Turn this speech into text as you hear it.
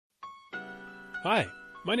Hi,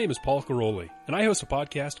 my name is Paul Caroli, and I host a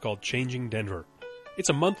podcast called Changing Denver. It's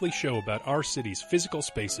a monthly show about our city's physical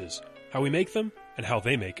spaces, how we make them, and how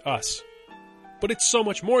they make us. But it's so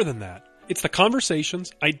much more than that. It's the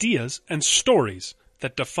conversations, ideas, and stories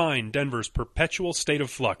that define Denver's perpetual state of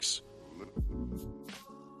flux.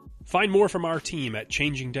 Find more from our team at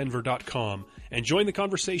changingdenver.com and join the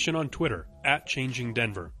conversation on Twitter at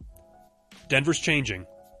changingdenver. Denver's changing.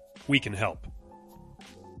 We can help.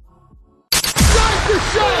 The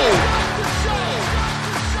show!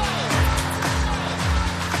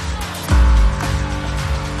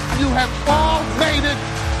 You have all made it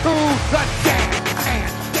to the dance.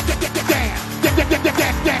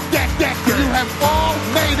 You have all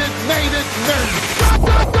made it.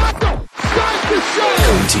 Start the show!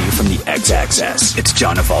 Coming to you from the X-Axis, it's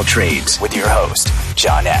John of All Trades with your host,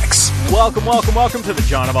 John X. Welcome to the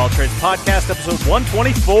John of All Trades podcast, episode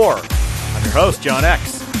 124. I'm your host, John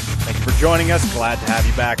X. Thank you for joining us. Glad to have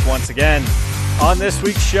you back once again. On this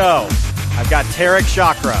week's show, I've got Tarek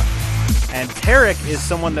Chacra. And Tarek is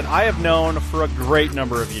someone that I have known for a great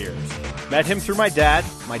number of years. Met him through my dad.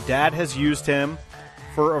 My dad has used him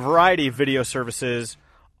for a variety of video services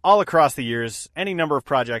all across the years. Any number of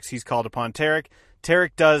projects he's called upon Tarek.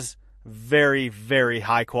 Tarek does very, very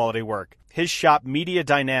high quality work. His shop, Media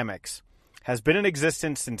Dynamics, has been in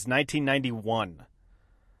existence since 1991.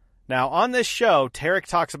 Now, on this show, Tarek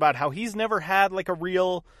talks about how he's never had like a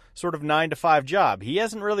real sort of 9-to-5 job. He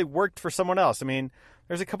hasn't really worked for someone else. I mean,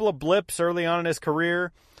 there's a couple of blips early on in his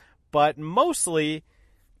career, but mostly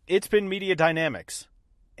it's been Media Dynamics.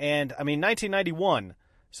 And, 1991.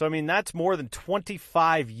 So, that's more than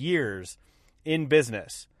 25 years in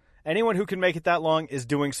business. Anyone who can make it that long is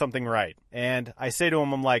doing something right. And I say to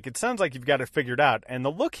him, I'm like, it sounds like you've got it figured out. And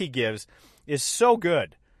the look he gives is so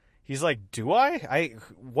good. He's like, do I?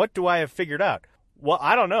 What do I have figured out? Well,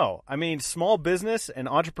 I don't know. Small business and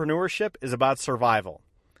entrepreneurship is about survival.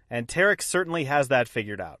 And Tarek certainly has that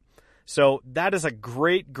figured out. So that is a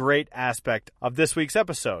great, great aspect of this week's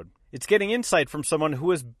episode. It's getting insight from someone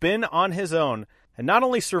who has been on his own and not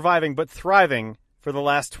only surviving, but thriving for the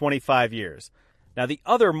last 25 years. Now, the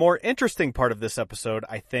other more interesting part of this episode,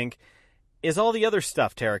 I think, is all the other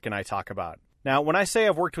stuff Tarek and I talk about. Now, when I say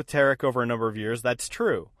I've worked with Tarek over a number of years, that's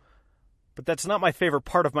true. But that's not my favorite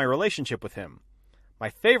part of my relationship with him. My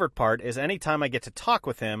favorite part is anytime I get to talk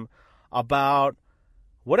with him about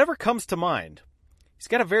whatever comes to mind. He's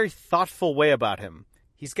got a very thoughtful way about him.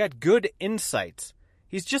 He's got good insights.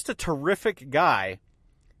 He's just a terrific guy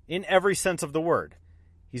in every sense of the word.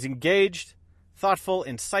 He's engaged, thoughtful,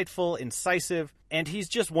 insightful, incisive, and he's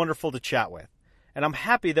just wonderful to chat with. And I'm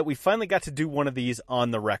happy that we finally got to do one of these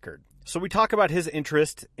on the record. So we talk about his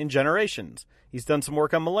interest in generations. He's done some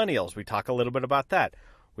work on millennials. We talk a little bit about that.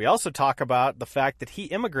 We also talk about the fact that he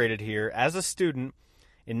immigrated here as a student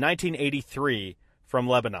in 1983 from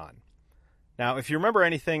Lebanon. Now, if you remember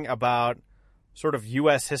anything about sort of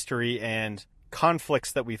U.S. history and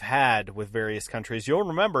conflicts that we've had with various countries, you'll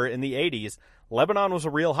remember in the 80s, Lebanon was a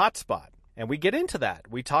real hotspot. And we get into that.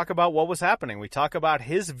 We talk about what was happening. We talk about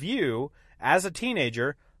his view as a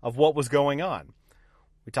teenager of what was going on.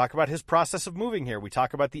 We talk about his process of moving here. We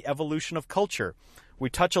talk about the evolution of culture.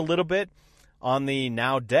 We touch a little bit on the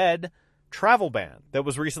now dead travel ban that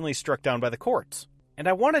was recently struck down by the courts. And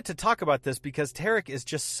I wanted to talk about this because Tarek is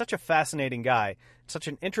just such a fascinating guy, such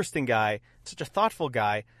an interesting guy, such a thoughtful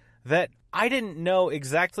guy, that I didn't know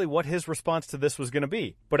exactly what his response to this was going to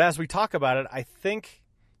be. But as we talk about it, I think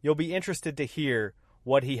you'll be interested to hear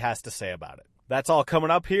what he has to say about it. That's all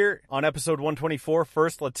coming up here on episode 124.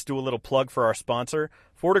 First, let's do a little plug for our sponsor.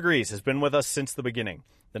 4 Degrees has been with us since the beginning.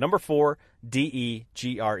 The number 4, DEGRE.ES.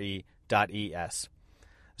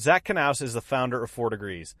 Zach Knaus is the founder of 4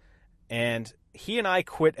 Degrees, and he and I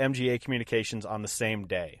quit MGA Communications on the same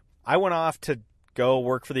day. I went off to go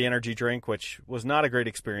work for the energy drink, which was not a great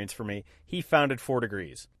experience for me. He founded 4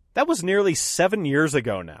 Degrees. That was nearly 7 years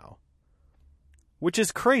ago now, which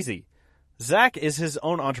is crazy. Zach is his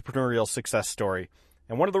own entrepreneurial success story,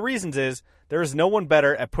 and one of the reasons is there is no one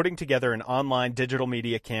better at putting together an online digital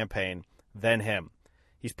media campaign than him.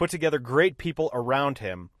 He's put together great people around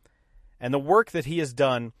him, and the work that he has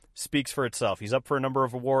done speaks for itself. He's up for a number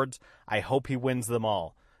of awards. I hope he wins them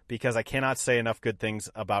all, because I cannot say enough good things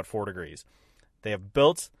about 4 Degrees. They have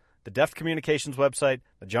built the Deft Communications website,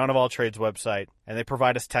 the John of All Trades website, and they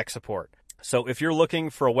provide us tech support. So if you're looking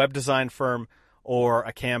for a web design firm or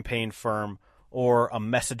a campaign firm or a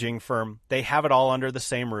messaging firm, they have it all under the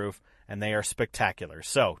same roof, and they are spectacular.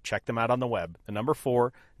 So check them out on the web. The number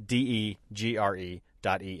 4, DEGRE.ES.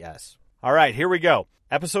 All right, here we go.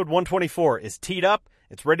 Episode 124 is teed up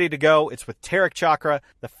It's ready to go. It's with Tarek Chacra,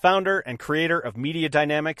 the founder and creator of Media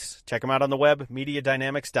Dynamics. Check him out on the web,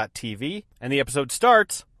 mediadynamics.tv. And the episode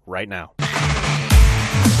starts right now.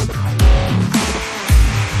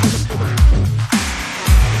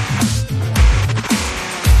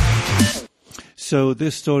 So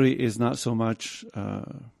this story is not so much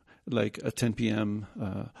like a 10 p.m.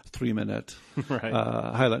 3-minute Right.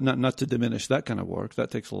 highlight. Not to diminish that kind of work.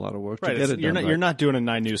 That takes a lot of work to get it done. You're not doing a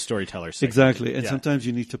 9 News storyteller segment. Exactly. And Yeah. sometimes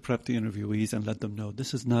you need to prep the interviewees and let them know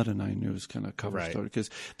this is not a 9 News kind of cover Right. story, because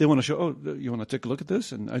they want to show, oh, you want to take a look at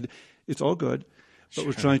this? And it's all good. But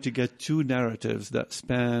we're trying to get two narratives that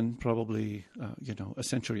span probably, a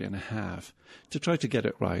century and a half to try to get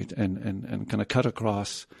it right and kind of cut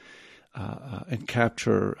across and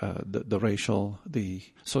capture the racial, the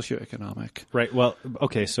socioeconomic. Right. Well,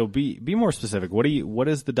 okay. So be more specific. What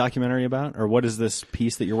is the documentary about, or what is this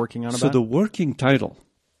piece that you're working on about? So the working title,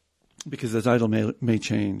 because the title may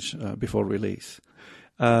change before release,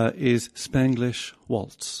 is Spanglish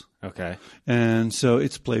Waltz. Okay. And so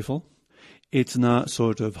it's playful. It's not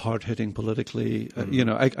sort of hard-hitting politically.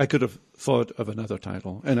 I could have thought of another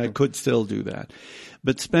title, and I could still do that.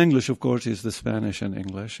 But Spanglish, of course, is the Spanish and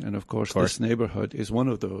English. And, of course, this neighborhood is one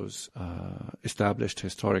of those established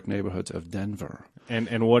historic neighborhoods of Denver.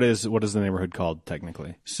 And what is the neighborhood called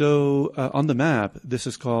technically? So on the map, this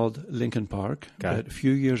is called Lincoln Park. Got But a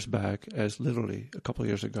few years back, as literally a couple of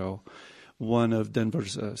years ago, one of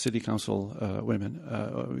Denver's city council women,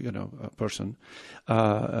 person,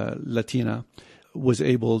 Latina, was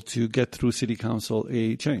able to get through city council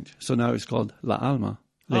a change. So now it's called La Alma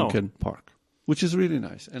Lincoln Park, which is really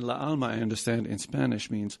nice. And La Alma, I understand, in Spanish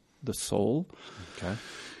means the soul. Okay.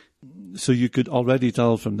 So you could already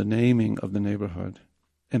tell from the naming of the neighborhood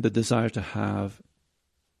and the desire to have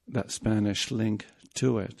that Spanish link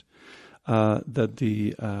to it that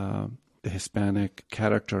the Hispanic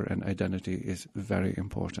character and identity is very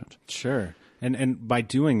important. Sure. And by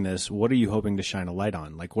doing this, what are you hoping to shine a light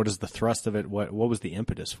on? Like, what is the thrust of it? What was the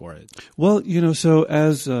impetus for it? Well, so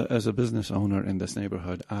as a business owner in this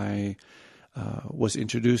neighborhood, I was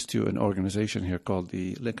introduced to an organization here called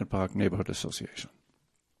the Lincoln Park Neighborhood Association.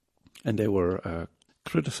 And they were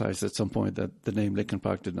criticized at some point that the name Lincoln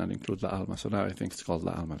Park did not include La Alma. So now I think it's called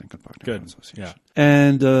La Alma Lincoln Park Neighborhood Association. Yeah.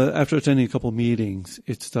 And after attending a couple meetings,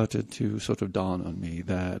 it started to sort of dawn on me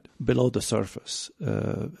that below the surface,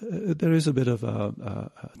 there is a bit of a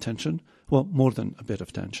tension. Well, more than a bit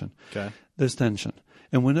of tension. Okay. There's tension.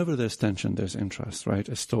 And whenever there's tension, there's interest, right?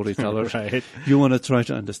 As storytellers, Right. You want to try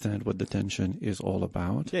to understand what the tension is all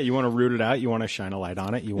about. Yeah, you want to root it out. You want to shine a light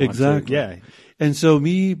on it. You want Exactly. To, yeah. And so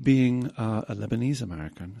me being a Lebanese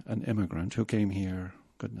American, an immigrant who came here,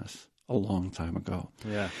 a long time ago.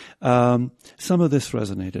 Yeah. Some of this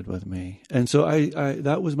resonated with me. And so I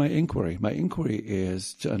that was my inquiry. My inquiry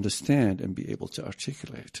is to understand and be able to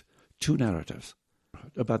articulate two narratives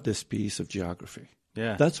about this piece of geography.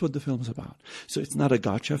 Yeah. That's what the film's about. So it's not a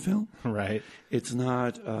gotcha film. Right. It's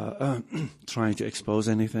not trying to expose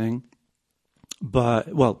anything.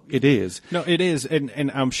 But, well, it is. No, it is. And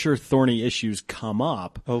I'm sure thorny issues come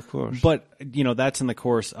up. Of course. But, that's in the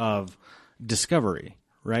course of discovery,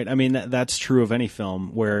 right? I mean, that's true of any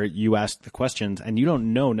film where you ask the questions and you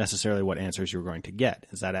don't know necessarily what answers you're going to get.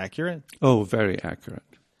 Is that accurate? Oh, very accurate.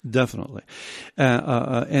 Definitely.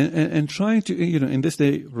 And trying to, in this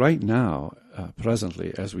day, right now,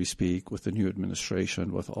 presently, as we speak, with the new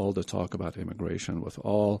administration, with all the talk about immigration, with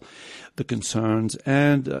all the concerns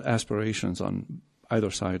and aspirations on either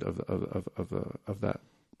side of that,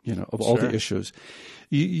 of all the issues,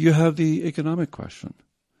 you have the economic question.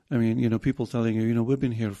 I mean, people telling you, we've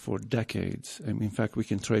been here for decades. I mean, in fact, we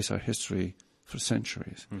can trace our history for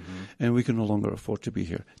centuries, and we can no longer afford to be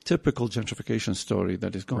here. Typical gentrification story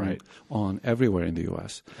that is going on everywhere in the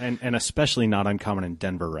U.S. And especially not uncommon in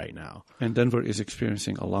Denver right now. And Denver is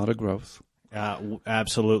experiencing a lot of growth.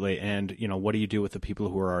 Absolutely. And, what do you do with the people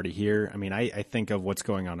who are already here? I mean, I think of what's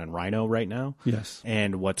going on in Rhino right now. Yes.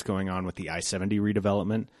 And what's going on with the I-70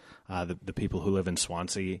 redevelopment, the people who live in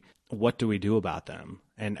Swansea. What do we do about them?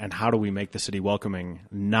 And how do we make the city welcoming,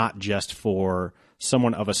 not just for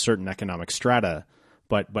someone of a certain economic strata,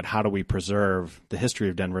 but how do we preserve the history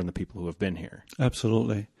of Denver and the people who have been here?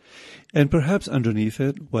 Absolutely. And perhaps underneath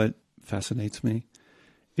it, what fascinates me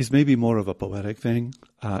is maybe more of a poetic thing,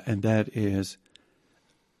 and that is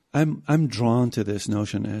I'm drawn to this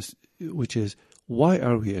notion which is, why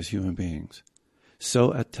are we as human beings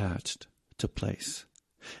so attached to place?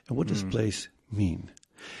 And what does place mean?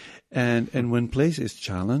 And when place is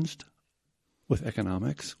challenged, with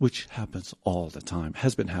economics, which happens all the time,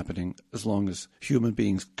 has been happening as long as human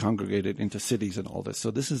beings congregated into cities and all this. So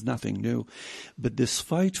this is nothing new. But this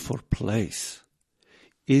fight for place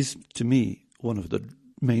is, to me, one of the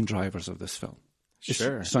main drivers of this film.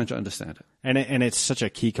 Sure. It's trying to understand it. And it's such a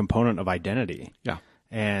key component of identity. Yeah.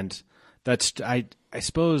 And that's, I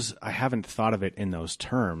suppose I haven't thought of it in those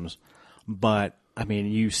terms, but I mean,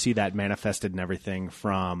 you see that manifested in everything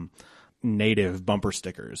from native bumper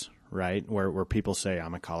stickers, right? Where people say,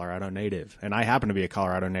 I'm a Colorado native. And I happen to be a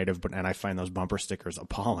Colorado native, and I find those bumper stickers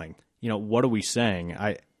appalling. You know, what are we saying?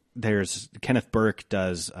 There's Kenneth Burke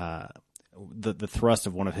does, the thrust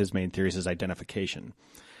of one of his main theories is identification.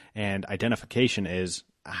 And identification is,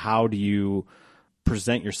 how do you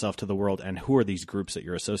present yourself to the world, and who are these groups that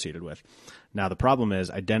you're associated with? Now, the problem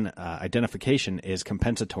is identification is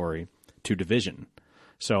compensatory to division.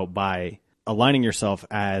 So by aligning yourself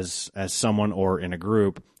as someone or in a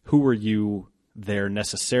group, who are you there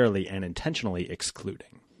necessarily and intentionally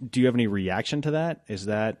excluding? Do you have any reaction to that? Is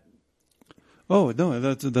that... Oh, no,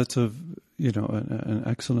 that's a an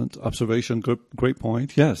excellent observation. Great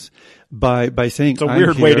point. Yes, by saying it's a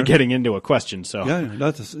weird way to getting into a question. So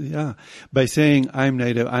by saying I'm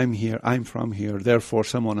native, I'm here, I'm from here, therefore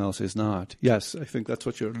someone else is not. Yes, I think that's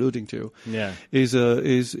what you're alluding to. Yeah, is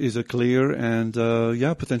a clear and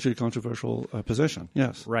potentially controversial position.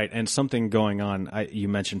 Yes, right. And something going on. You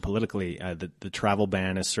mentioned politically, the travel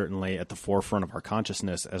ban is certainly at the forefront of our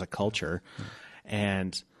consciousness as a culture,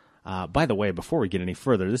 and. By the way, before we get any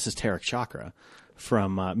further, this is Tarek Chacra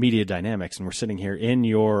from Media Dynamics, and we're sitting here in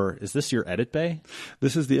is this your edit bay?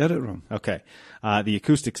 This is the edit room. Okay. The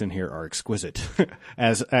acoustics in here are exquisite.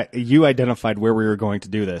 As you identified where we were going to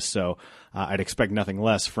do this, so I'd expect nothing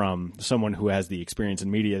less from someone who has the experience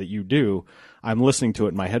in media that you do. I'm listening to it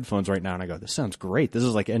in my headphones right now, and I go, this sounds great. This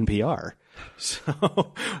is like NPR.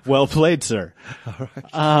 So, well played, sir. All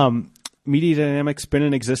right. Media Dynamics been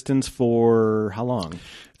in existence for how long?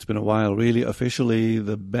 It's been a while, really. Officially,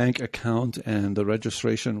 the bank account and the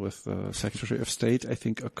registration with the Secretary of State, I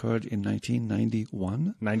think, occurred in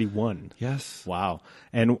 1991. 91? Yes. Wow.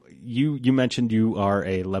 And you mentioned you are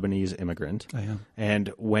a Lebanese immigrant. I am. And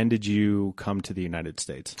when did you come to the United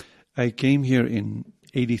States? I came here in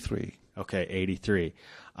 83. Okay, 83.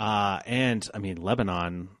 And, I mean,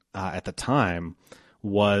 Lebanon at the time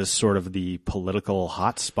was sort of the political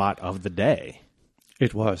hotspot of the day.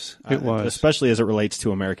 It was. It was. Especially as it relates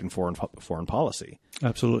to American foreign policy.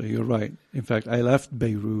 Absolutely. You're right. In fact, I left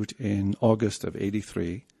Beirut in August of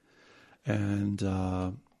 83. And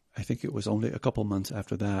I think it was only a couple months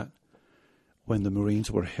after that when the Marines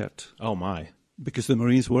were hit. Oh, my. Because the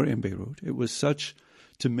Marines were in Beirut. It was such,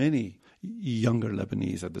 to many younger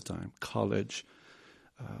Lebanese at the time, college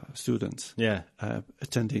students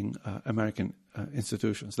attending American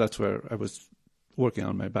institutions. That's where I was working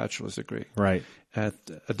on my bachelor's degree. Right. At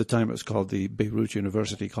the time, it was called the Beirut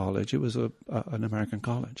University College. It was an American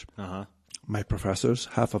college. Uh-huh. My professors,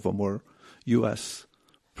 half of them were U.S.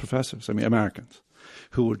 professors, Americans,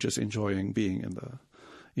 who were just enjoying being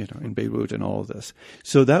in Beirut and all of this.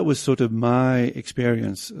 So that was sort of my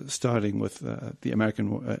experience starting with the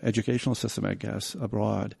American educational system, I guess,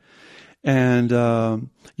 abroad. And,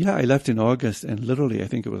 I left in August, and literally, I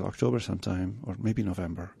think it was October sometime, or maybe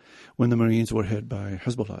November, when the Marines were hit by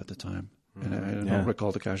Hezbollah at the time. And I don't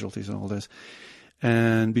recall the casualties and all this.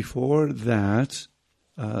 And before that,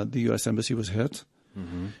 the U.S. Embassy was hit.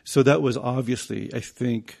 Mm-hmm. So that was obviously, I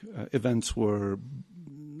think, events were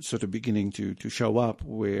sort of beginning to show up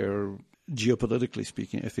where, geopolitically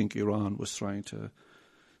speaking, I think Iran was trying to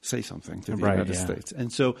say something to the United States.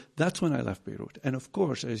 And so that's when I left Beirut. And of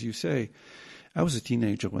course, as you say, I was a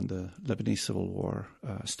teenager when the Lebanese Civil War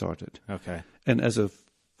started. Okay. And as a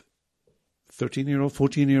 13-year-old,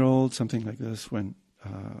 14-year-old, something like this, when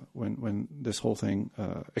this whole thing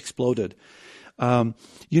exploded,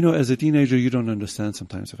 as a teenager, you don't understand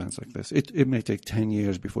sometimes events like this. It may take 10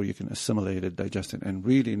 years before you can assimilate it, digest it, and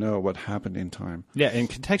really know what happened in time. Yeah, and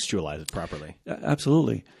contextualize it properly.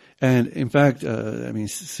 Absolutely. And in fact,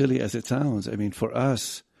 silly as it sounds, for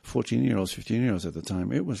us, 14-year-olds, 15-year-olds at the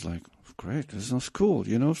time, it was like, great, there's no school,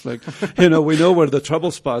 It's like, we know where the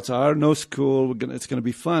trouble spots are, no school, it's going to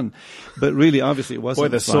be fun. But really, obviously, it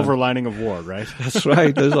wasn't the fun. Silver lining of war, right? That's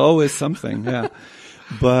right. There's always something, yeah.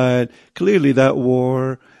 But clearly that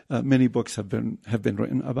war, many books have been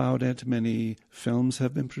written about it. Many films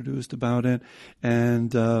have been produced about it.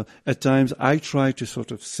 And at times I try to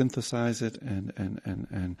sort of synthesize it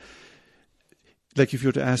and like if you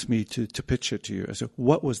were to ask me to pitch it to you as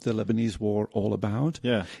what was the Lebanese war all about?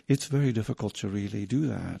 Yeah. It's very difficult to really do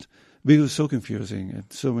that Because it was so confusing, and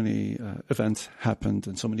so many events happened,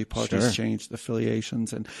 and so many parties Sure. changed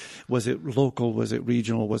affiliations. And was it local? Was it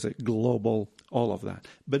regional? Was it global? All of that.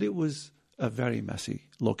 But it was a very messy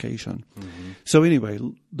location. Mm-hmm. So anyway,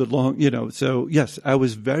 so yes, I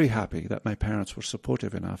was very happy that my parents were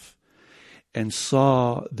supportive enough and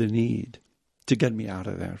saw the need to get me out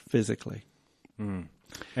of there physically. Mm.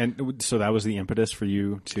 And so that was the impetus for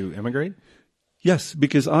you to immigrate? Yes,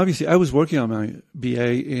 because obviously I was working on my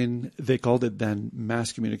BA in, they called it then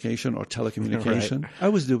mass communication or telecommunication. Right. I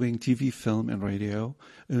was doing TV, film, and radio,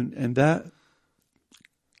 and that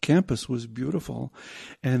campus was beautiful,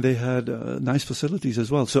 and they had nice facilities as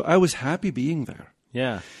well. So I was happy being there.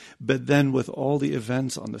 Yeah. But then with all the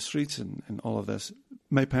events on the streets and all of this,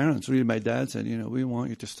 my parents, really my dad said, we want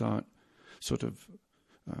you to start sort of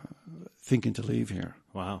thinking to leave here.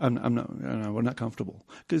 Wow. We're not comfortable.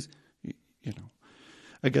 Because,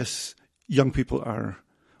 I guess young people are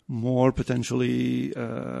more potentially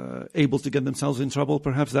able to get themselves in trouble.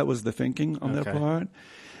 Perhaps that was the thinking on their part.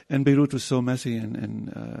 And Beirut was so messy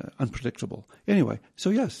and unpredictable. Anyway, so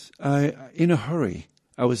yes, in a hurry,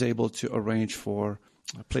 I was able to arrange for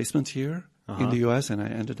a placement here in the U.S., and I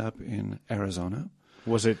ended up in Arizona.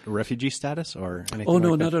 Was it refugee status or anything? Oh, no,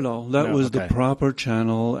 like that? not at all. That No, was okay. the proper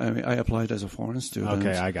channel. I mean, I applied as a foreign student.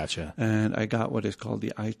 Okay, I gotcha. And I got what is called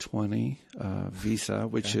the I-20 visa,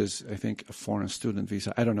 which is, I think, a foreign student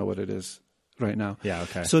visa. I don't know what it is right now. Yeah,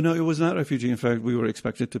 okay. So, no, it was not refugee. In fact, we were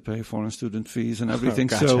expected to pay foreign student fees and everything.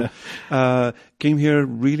 Gotcha. So, came here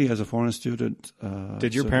really as a foreign student.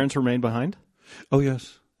 Did your parents remain behind? Oh,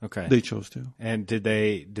 yes. Okay. They chose to. And did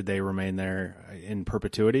they remain there in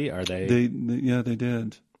perpetuity? Are they? Yeah, they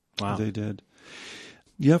did. Wow. They did.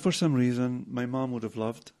 Yeah, for some reason, my mom would have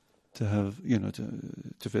loved to have,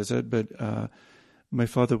 to visit, but my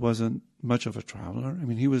father wasn't much of a traveler. I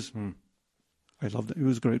mean, he was, I loved it. He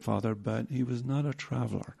was a great father, but he was not a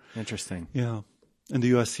traveler. Interesting. Yeah. And the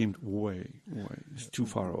U.S. seemed way too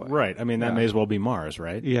far away. Right. I mean, that may as well be Mars,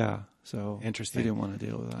 right? Yeah. So Interesting. I didn't want to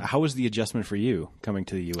deal with that. How was the adjustment for you coming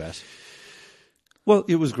to the U.S.? Well,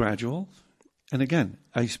 it was gradual. And again,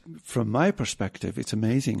 from my perspective, it's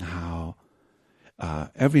amazing how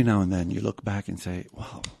every now and then you look back and say,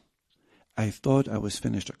 wow, I thought I was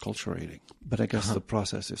finished acculturating, but I guess the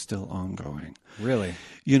process is still ongoing. Really?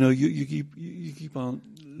 You keep on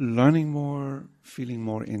learning more, feeling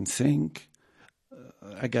more in sync.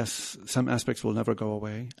 I guess some aspects will never go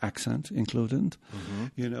away, accent included,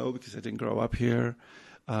 because I didn't grow up here.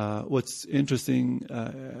 What's interesting,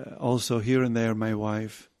 also here and there, my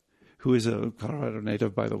wife, who is a Colorado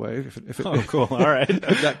native, by the way. Oh, cool. All right.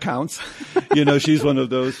 If that counts. She's one of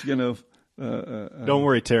those, Don't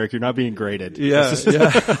worry, Tarek. You're not being graded. Yeah,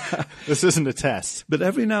 This isn't a test. But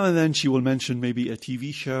every now and then she will mention maybe a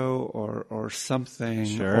TV show or something.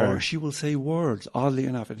 Sure. Or she will say words, oddly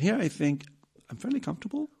enough. And here I think I'm fairly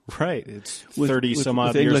comfortable. Right. It's with 30 some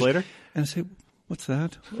odd English. years later. And I say, what's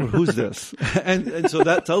that? Or who's this? and so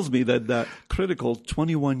that tells me that critical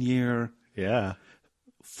 21-year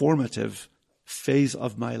formative phase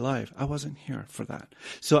of my life, I wasn't here for that.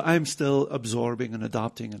 So I'm still absorbing and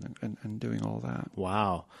adopting and doing all that.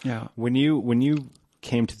 Wow. Yeah. When you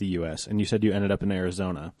came to the U.S. and you said you ended up in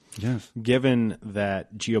Arizona, Yes. given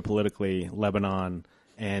that geopolitically Lebanon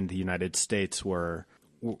and the United States were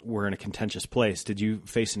in a contentious place, did you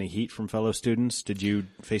face any heat from fellow students? Did you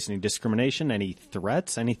face any discrimination, any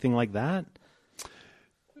threats, anything like that?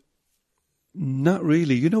 Not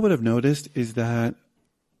really. You know what I've noticed is that,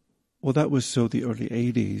 well, that was so the early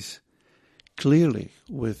 80s. Clearly,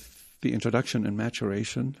 with the introduction and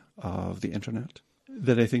maturation of the internet,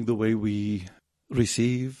 that I think the way we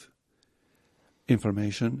receive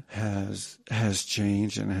information has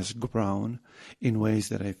changed and has grown in ways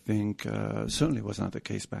that I think certainly was not the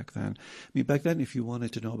case back then. I mean, back then, if you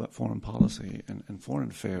wanted to know about foreign policy and foreign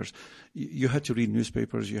affairs, you had to read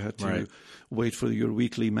newspapers, you had to wait for your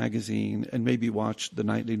weekly magazine and maybe watch the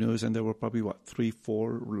nightly news, and there were probably,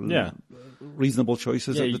 3-4 reasonable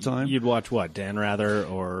choices at the time. You'd watch what, Dan Rather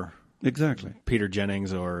or Exactly. Peter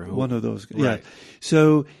Jennings or who? One of those. Right. Yeah.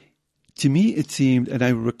 So to me, it seemed, and I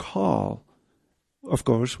recall, of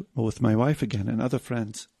course, with my wife again and other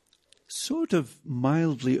friends, sort of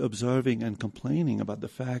mildly observing and complaining about the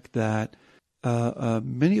fact that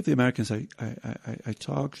many of the Americans I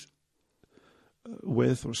talked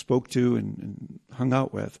with or spoke to and hung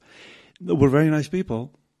out with were very nice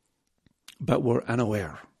people, but were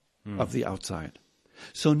unaware of the outside.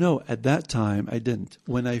 So no, at that time I didn't.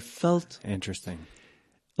 When I felt Interesting.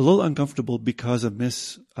 a little uncomfortable because of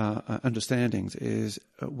misunderstandings is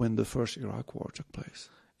when the first Iraq War took place.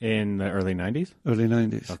 In the early 90s? Early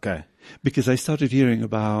 90s. Okay. Because I started hearing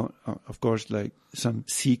about, of course, like some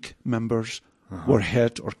Sikh members were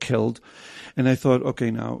hit or killed. And I thought, okay,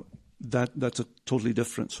 now that's a totally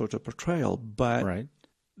different sort of portrayal, but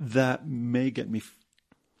that may get me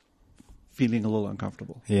feeling a little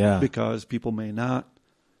uncomfortable. Yeah. Because people may not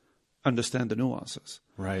understand the nuances.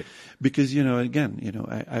 Right. Because,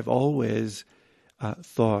 again, I've always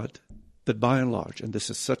thought that by and large, and this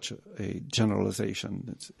is such a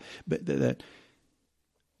generalization, but that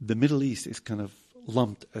the Middle East is kind of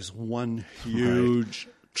lumped as one huge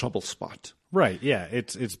trouble spot. Right. Yeah.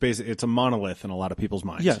 It's basically, it's a monolith in a lot of people's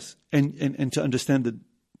minds. Yes. And to understand the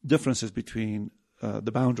differences between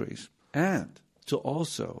the boundaries, and to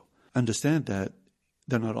also understand that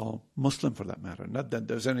they're not all Muslim, for that matter. Not that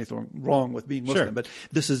there's anything wrong with being Muslim, but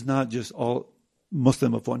this is not just all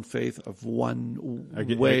Muslim of one faith, of one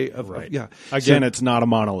way of, Again, so, it's not a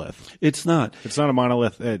monolith. It's not. It's not a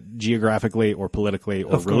monolith geographically or politically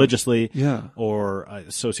or religiously or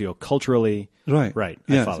socioculturally. Right. Right.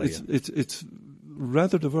 Yes, I follow you. It's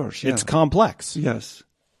rather diverse. It's complex. Yes.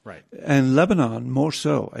 Right. And Lebanon, more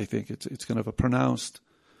so, I think it's kind of a pronounced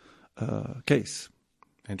case.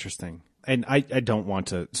 Interesting. And I don't want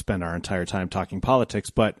to spend our entire time talking politics,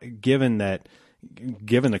 but given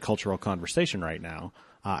the cultural conversation right now,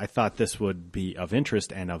 I thought this would be of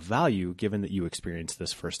interest and of value, given that you experienced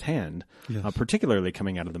this firsthand, particularly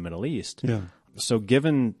coming out of the Middle East. Yeah. So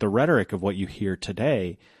given the rhetoric of what you hear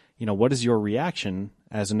today, what is your reaction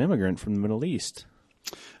as an immigrant from the Middle East?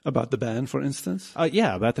 About the ban, for instance?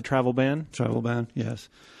 About the travel ban. Travel ban, yes.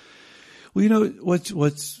 Well,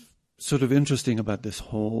 what's sort of interesting about this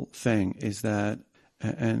whole thing is that,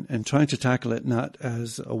 and trying to tackle it not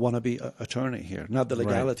as a wannabe attorney here, not the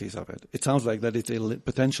legalities of it. It sounds like that it's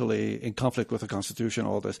potentially in conflict with the Constitution,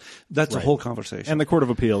 all this. That's a whole conversation. And the Court of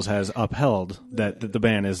Appeals has upheld that the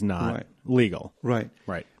ban is not legal. Right.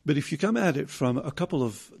 Right. But if you come at it from a couple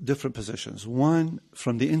of different positions, one,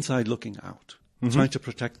 from the inside looking out, trying to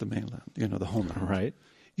protect the mainland, the homeland. Right.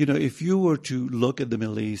 If you were to look at the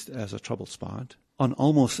Middle East as a troubled spot, on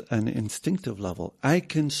almost an instinctive level, I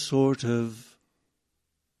can sort of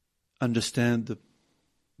understand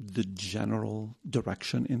the general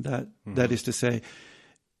direction in that. Mm-hmm. That is to say,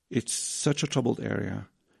 it's such a troubled area.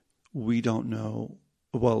 We don't know.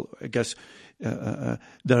 Well, I guess there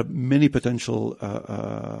are many potential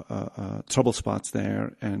trouble spots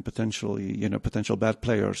there, and potential bad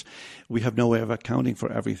players. We have no way of accounting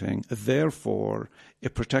for everything. Therefore,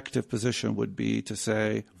 a protective position would be to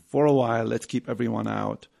say, for a while, let's keep everyone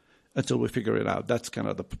out until we figure it out. That's kind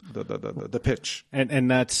of the pitch.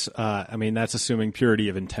 And that's that's assuming purity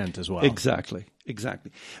of intent as well. Exactly.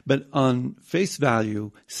 But on face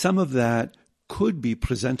value, some of that could be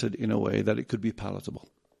presented in a way that it could be palatable.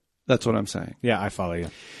 That's what I'm saying. Yeah, I follow you.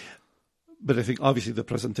 But I think obviously the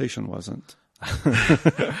presentation wasn't.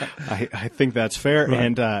 I think that's fair,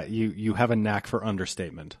 right. And you have a knack for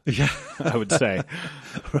understatement. Yeah, I would say.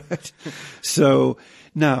 Right. So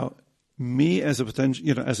now, me as a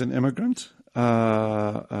potential, as an immigrant,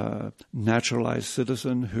 naturalized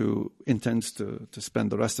citizen who intends to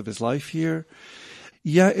spend the rest of his life here.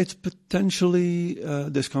 Yeah, it's potentially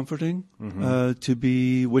discomforting to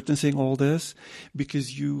be witnessing all this,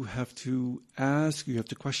 because you have to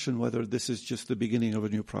question whether this is just the beginning of a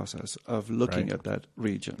new process of looking at that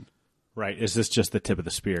region. Right. Is this just the tip of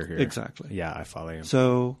the spear here? Exactly. Yeah, I follow you.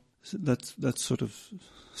 So that's sort of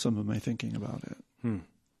some of my thinking about it.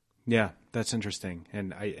 Yeah, that's interesting,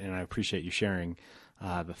 and I appreciate you sharing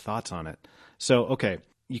the thoughts on it. So, okay.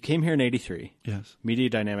 You came here in 1983. Yes. Media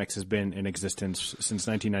Dynamics has been in existence since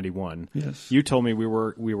 1991. Yes. You told me we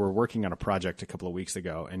were working on a project a couple of weeks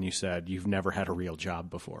ago, and you said you've never had a real job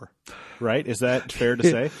before. Right? Is that fair to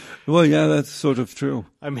say? Well, yeah, that's sort of true.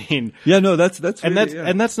 I mean, yeah, no, that's and really,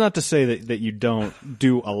 and that's not to say that you don't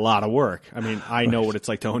do a lot of work. I mean, I know what it's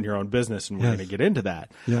like to own your own business, and we're going to get into that.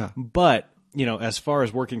 Yeah. But as far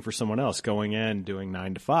as working for someone else, going in, doing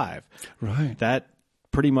 9 to 5, right? That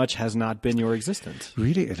pretty much has not been your existence.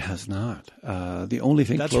 Really, it has not. The only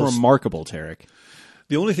thing that's remarkable, Tarek.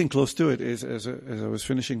 The only thing close to it is, as I was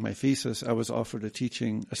finishing my thesis, I was offered a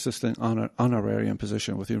teaching assistant honorarium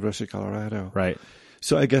position with the University of Colorado. Right.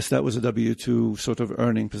 So I guess that was a W-2 sort of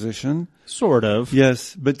earning position. Sort of.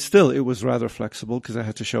 Yes, but still, it was rather flexible because I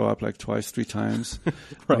had to show up like twice, 3 times.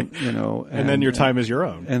 Right. And then your time is your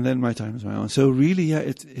own. And then my time is my own. So really, yeah,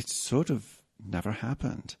 it's sort of never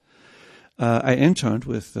happened. I interned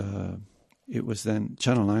with, it was then,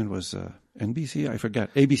 Channel 9 was NBC, I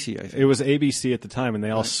forget. ABC, I think. It was ABC at the time, and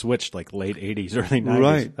they all switched like late 80s, early 90s.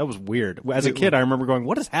 Right. That was weird. As a kid, I remember going,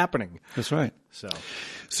 what is happening? That's right.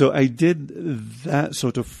 So I did that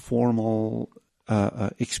sort of formal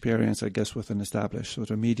experience, I guess, with an established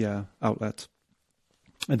sort of media outlet,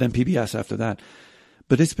 and then PBS after that.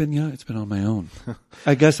 But it's been on my own.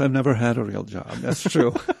 I guess I've never had a real job. That's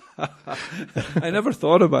true. I never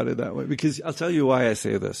thought about it that way, because I'll tell you why I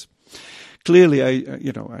say this. Clearly, I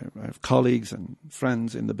have colleagues and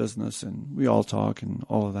friends in the business, and we all talk and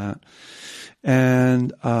all of that.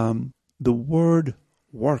 And the word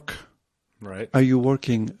work, right? Are you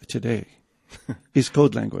working today? Is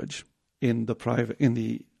code language in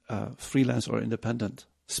the freelance or independent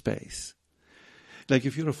space. Like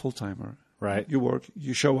if you're a full-timer, right? You work,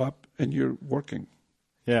 you show up, and you're working.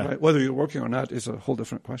 Yeah. Right? Whether you're working or not is a whole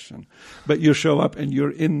different question. But you show up and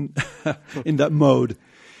you're in in that mode.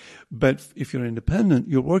 But if you're independent,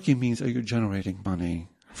 your working means, are you generating money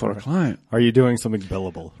for a client? Are you doing something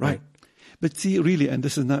billable? Right. But see, really, and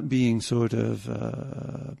this is not being sort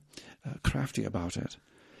of crafty about it,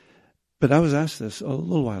 but I was asked this a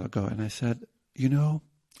little while ago, and I said,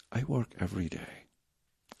 I work every day.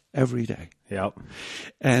 Every day. Yep.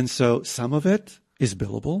 And so some of it is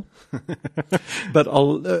billable, but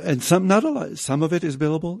not a lot. Some of it is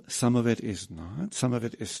billable, some of it is not. Some of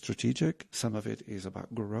it is strategic, some of it is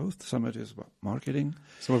about growth, some of it is about marketing.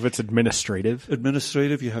 Some of it's administrative.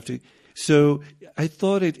 Administrative, you have to. So I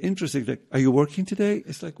thought it interesting. Like, are you working today?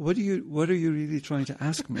 It's like, what are you really trying to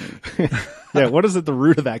ask me? Yeah. What is at the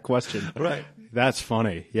root of that question? Right. That's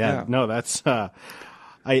funny. Yeah. No, that's.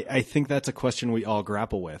 I think that's a question we all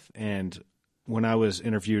grapple with. And when I was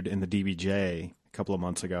interviewed in the DBJ a couple of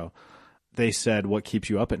months ago, they said, what keeps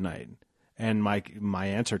you up at night? And my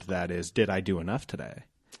answer to that is, did I do enough today?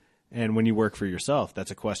 And when you work for yourself,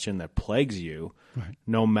 that's a question that plagues you, right,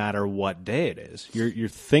 no matter what day it is. You're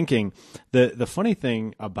thinking, the funny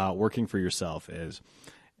thing about working for yourself is,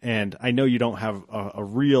 and I know you don't have a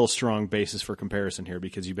real strong basis for comparison here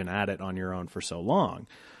because you've been at it on your own for so long,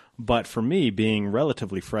 but for me, being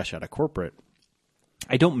relatively fresh out of corporate,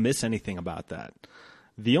 I don't miss anything about that.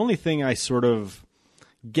 The only thing I sort of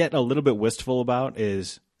get a little bit wistful about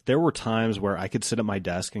is there were times where I could sit at my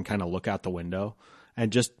desk and kind of look out the window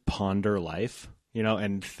and just ponder life,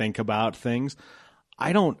 and think about things.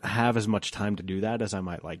 I don't have as much time to do that as I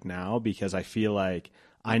might like now because I feel like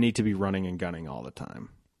I need to be running and gunning all the time.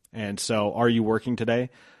 And so, are you working today?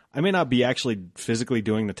 I may not be actually physically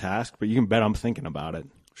doing the task, but you can bet I'm thinking about it.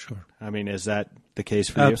 Sure. I mean, is that the case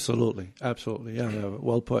for you? Absolutely. Yeah,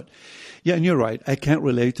 well put. Yeah, and you're right. I can't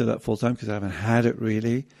relate to that full time because I haven't had it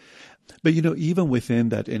really. But, even within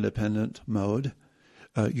that independent mode,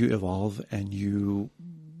 you evolve and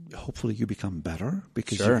hopefully you become better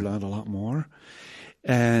because you've learned a lot more.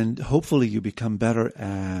 And hopefully you become better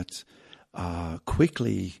at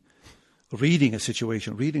quickly reading a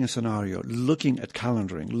situation, reading a scenario, looking at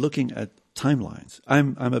calendaring, looking at timelines.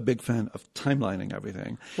 I'm a big fan of timelining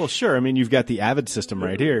everything. Well, sure. I mean, you've got the Avid system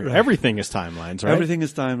right here. Right. Everything is timelines, right? Everything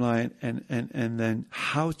is timeline, and then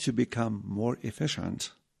how to become more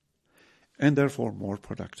efficient and therefore more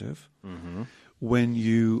productive when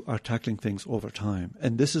you are tackling things over time.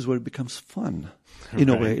 And this is where it becomes fun. In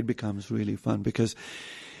a way, it becomes really fun because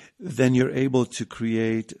then you're able to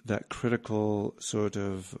create that critical sort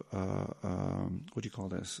of, what do you call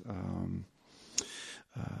this?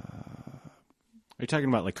 Are you talking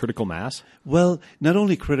about like critical mass? Well, not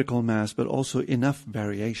only critical mass, but also enough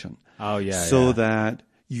variation. Oh, yeah. So that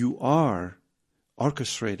you are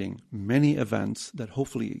orchestrating many events that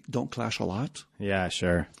hopefully don't clash a lot. Yeah,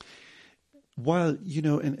 sure. While,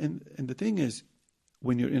 and the thing is,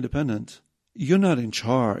 when you're independent, you're not in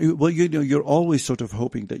charge. Well, you're always sort of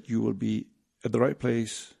hoping that you will be at the right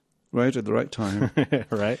place, right, at the right time.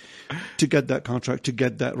 Right. To get that contract, to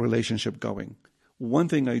get that relationship going. One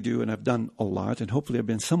thing I do, and I've done a lot, and hopefully I've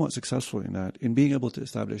been somewhat successful in that, in being able to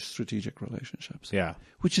establish strategic relationships. Yeah.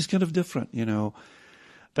 Which is kind of different,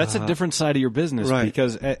 That's a different side of your business, right,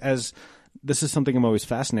 because as this is something I'm always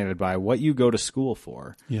fascinated by. What you go to school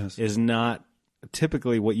for is not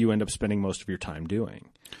typically what you end up spending most of your time doing.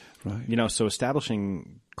 Right. So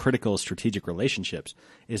establishing critical strategic relationships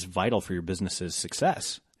is vital for your business's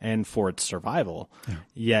success and for its survival. Yeah.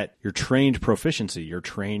 Yet your trained proficiency, your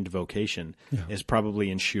trained vocation is probably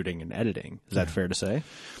in shooting and editing. Is that fair to say?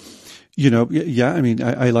 Yeah. I mean,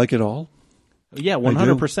 I like it all. Yeah,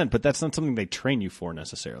 100%. But that's not something they train you for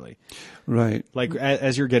necessarily. Right. Like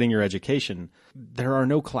as you're getting your education, there are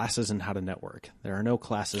no classes in how to network. There are no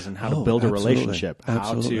classes in how to build a relationship,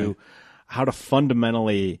 how to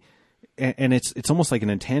fundamentally and it's almost like an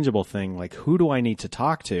intangible thing. Like, who do I need to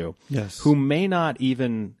talk to? Yes. Who may not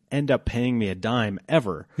even end up paying me a dime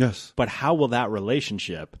ever. Yes. But how will that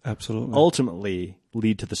relationship Absolutely ultimately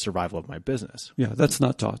lead to the survival of my business? Yeah, that's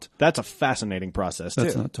not taught. That's a fascinating process too.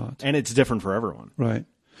 That's not taught. And it's different for everyone. Right.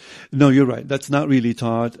 No, you're right. That's not really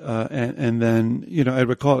taught. And then, I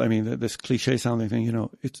recall, this cliche sounding thing,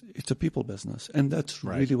 it's a people business. And that's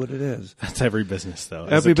really what it is. That's every business, though.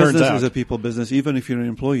 Every business is a people business. Even if you're an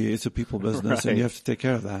employee, it's a people business, and you have to take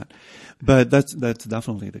care of that. But that's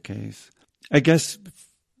definitely the case. I guess,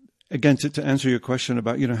 again, to answer your question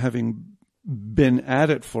about, having been at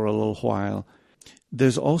it for a little while,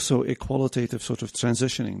 there's also a qualitative sort of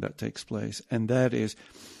transitioning that takes place. And that is,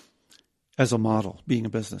 as a model, being a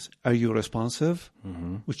business, are you responsive,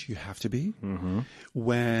 which you have to be,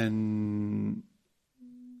 when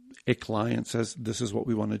a client says, this is what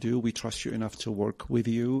we want to do, we trust you enough to work with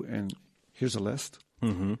you, and here's a list.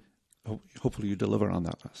 Hopefully you deliver on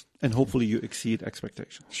that list, and hopefully you exceed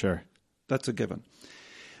expectations. Sure. That's a given.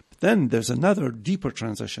 But then there's another deeper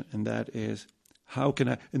transition, and that is, how can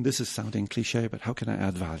I, and this is sounding cliche, but how can I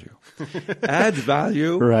add value? Add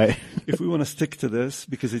value. Right. If we want to stick to this,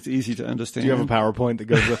 because it's easy to understand. Do you have a PowerPoint that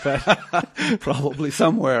goes with that? Probably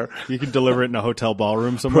somewhere. You can deliver it in a hotel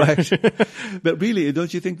ballroom somewhere. Right. But really,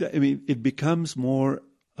 don't you think that, it becomes more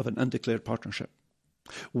of an undeclared partnership,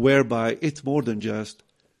 whereby it's more than just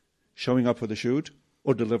showing up for the shoot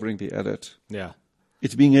or delivering the edit. Yeah.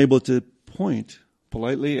 It's being able to point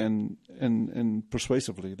politely and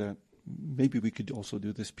persuasively that maybe we could also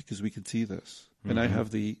do this because we could see this. And I have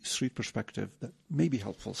the street perspective that may be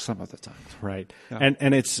helpful some of the time. Right. Yeah.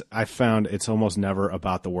 And I found it's almost never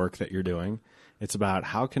about the work that you're doing. It's about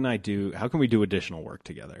how can we do additional work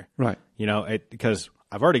together? Right. Because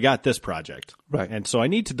I've already got this project. Right. And so I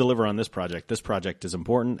need to deliver on this project. This project is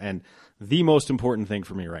important and the most important thing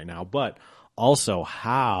for me right now. But also,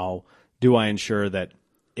 how do I ensure that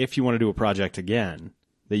if you want to do a project again,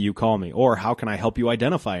 that you call me, or how can I help you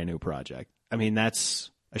identify a new project?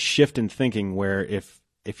 That's a shift in thinking where if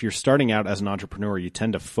you're starting out as an entrepreneur, you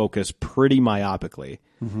tend to focus pretty myopically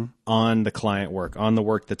on the client work, on the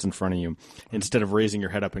work that's in front of you, instead of raising your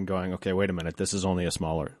head up and going, okay, wait a minute, this is only a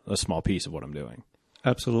small piece of what I'm doing.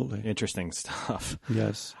 Absolutely. Interesting stuff.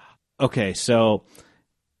 Yes. Okay, so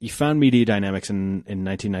you found Media Dynamics in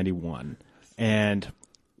 1991, and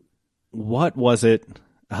what was it?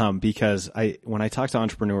 Because when I talk to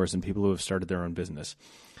entrepreneurs and people who have started their own business,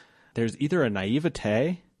 there's either a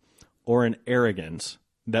naivete or an arrogance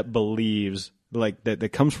that believes, that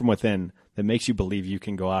comes from within, that makes you believe you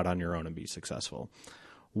can go out on your own and be successful.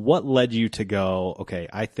 What led you to go, okay,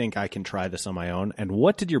 I think I can try this on my own? And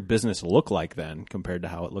what did your business look like then compared to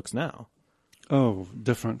how it looks now? Oh,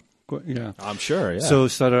 different. Yeah. I'm sure, yeah. So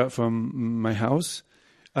started out from my house.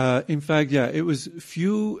 In fact, it was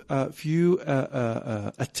few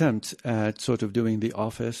attempts at sort of doing the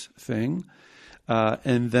office thing,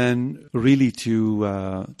 and then really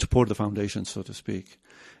to pour the foundation, so to speak,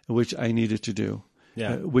 which I needed to do.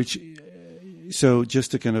 Yeah. So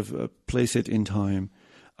just to kind of place it in time,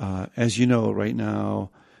 as you know, right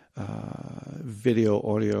now, video,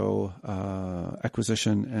 audio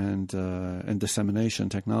acquisition and dissemination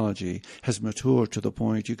technology has matured to the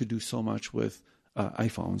point you could do so much with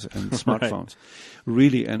iPhones and smartphones,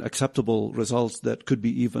 really, and acceptable results that could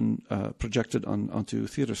be even projected onto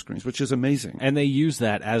theater screens, which is amazing. And they use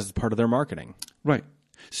that as part of their marketing. Right.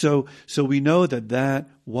 So we know that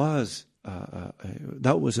was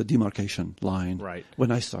a demarcation line. Right.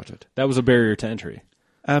 When I started. That was a barrier to entry.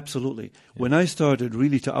 Absolutely. Yeah. When I started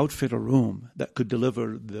really to outfit a room that could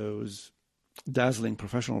deliver those dazzling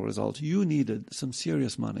professional results, you needed some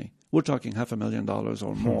serious money. We're talking $500,000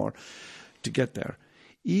 or more to get there.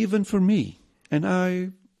 Even for me, and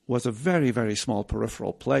I was a very, very small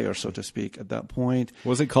peripheral player, so to speak, at that point.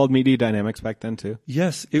 Was it called Media Dynamics back then too?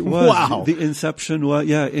 Yes, it was. Wow. The inception was,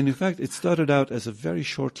 and in fact, it started out as a very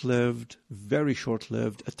short-lived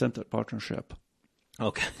attempt at partnership.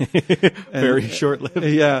 Okay. Very short-lived.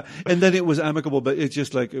 Yeah. And then it was amicable, but it's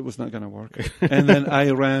just like it was not going to work. And then I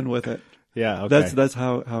ran with it. Yeah, okay. That's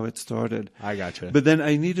how it started. I gotcha. But then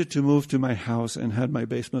I needed to move to my house and had my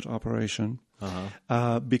basement operation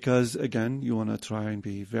because, again, you want to try and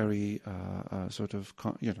be very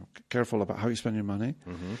careful about how you spend your money.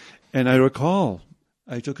 Mm-hmm. And I recall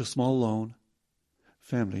I took a small loan,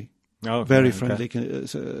 family, very friendly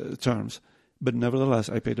terms. But nevertheless,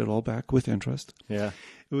 I paid it all back with interest. Yeah.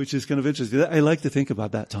 Which is kind of interesting. I like to think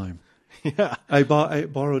about that time. Yeah. I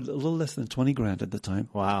borrowed a little less than 20 grand at the time.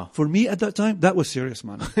 Wow. For me at that time, that was serious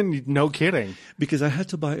money. No kidding. Because I had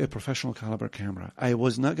to buy a professional caliber camera. I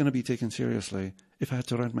was not going to be taken seriously if I had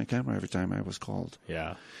to rent my camera every time I was called.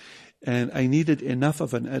 Yeah. And I needed enough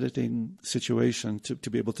of an editing situation to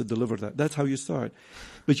be able to deliver that. That's how you start.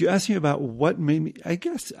 But you asked me about what made me, I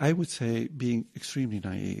guess I would say being extremely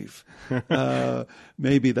naive.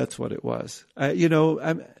 Maybe that's what it was. I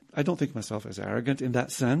don't think myself as arrogant in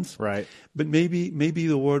that sense. Right. But maybe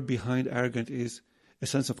the word behind arrogant is a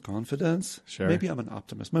sense of confidence. Sure. Maybe I'm an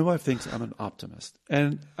optimist. My wife thinks I'm an optimist.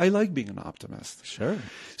 And I like being an optimist. Sure.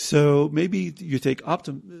 So maybe you take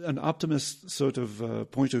an optimist sort of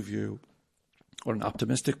point of view, or an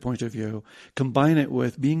optimistic point of view, combine it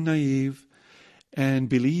with being naive and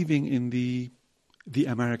believing in the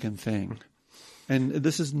American thing. And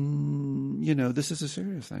this is, this is a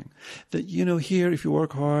serious thing. That, here, if you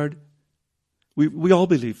work hard, we all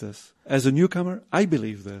believe this. As a newcomer, I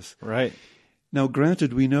believe this. Right. Now,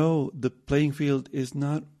 granted, we know the playing field is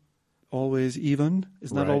not always even.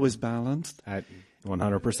 It's not always balanced. At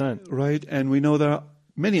 100%. Right. And we know there are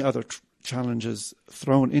many other challenges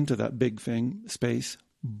thrown into that big thing, space.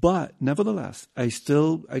 But nevertheless, I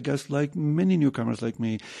guess like many newcomers like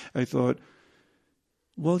me, I thought,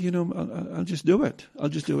 well, I'll just do it.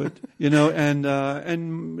 And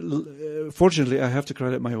fortunately, I have to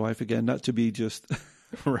credit my wife again, not to be just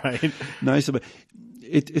right nice about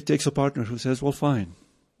it takes a partner who says, well, fine.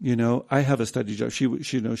 I have a steady job.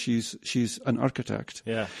 She's an architect.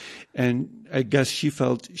 Yeah. And I guess she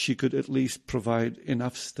felt she could at least provide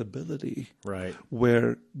enough stability. Right.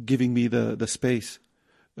 Where giving me the space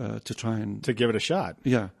to try and to give it a shot.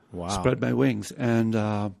 Yeah. Wow. Spread my wings. And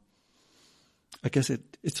I guess it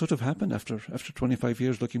sort of happened after 25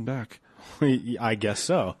 years looking back. I guess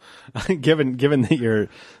so. Given that you're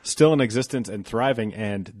still in existence and thriving,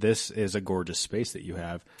 and this is a gorgeous space that you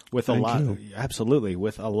have with absolutely,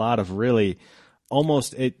 with a lot of really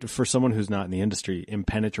almost for someone who's not in the industry,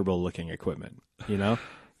 impenetrable looking equipment. You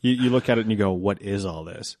look at it and you go, what is all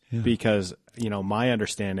this? Yeah. Because, my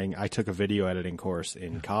understanding, I took a video editing course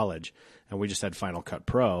in college, and we just had Final Cut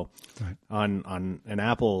Pro on an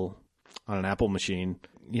Apple machine.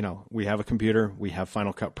 We have a computer, we have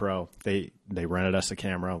Final Cut Pro. They rented us a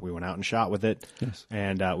camera. We went out and shot with it. Yes.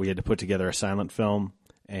 And we had to put together a silent film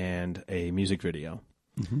and a music video.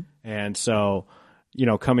 Mm-hmm. And so,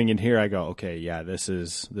 coming in here, I go, okay, yeah, this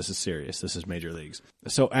is serious. This is major leagues.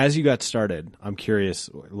 So as you got started, I'm curious,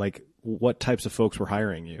 like, what types of folks were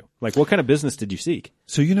hiring you? Like, what kind of business did you seek?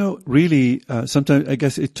 So, really, sometimes I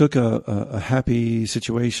guess it took a happy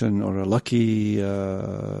situation or a lucky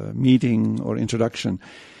meeting or introduction.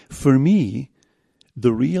 For me,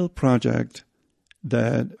 the real project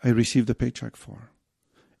that I received a paycheck for,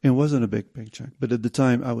 it wasn't a big paycheck, but at the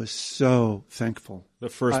time I was so thankful. The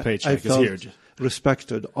first paycheck is huge.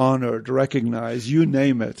 Respected, honored, recognized, you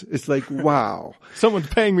name it. It's like, wow. Someone's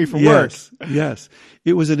paying me for work. Yes.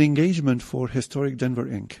 It was an engagement for Historic Denver,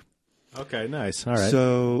 Inc. Okay, nice. All right.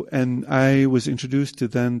 So, and I was introduced to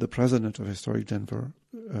then the president of Historic Denver,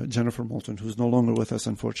 Jennifer Moulton, who's no longer with us,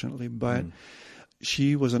 unfortunately, but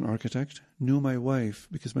she was an architect, knew my wife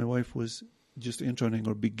because my wife was just interning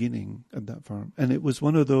or beginning at that firm. And it was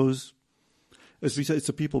one of those, as we said, it's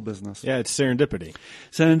a people business. Yeah, it's serendipity.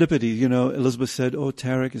 Serendipity. Elizabeth said,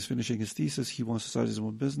 Tarek is finishing his thesis. He wants to start his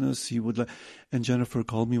own business. And Jennifer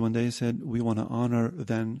called me one day and said, we want to honor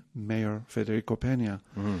then Mayor Federico Pena.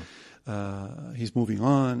 Mm-hmm. He's moving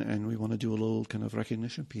on, and we want to do a little kind of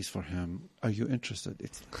recognition piece for him. Are you interested?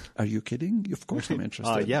 Are you kidding? Of course I'm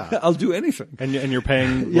interested. Yeah. I'll do anything. And you're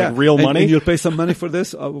paying real money? And you'll pay some money for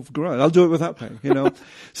this? Oh, great. I'll do it without paying,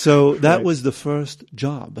 So that was the first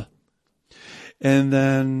job. And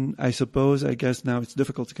then I guess now it's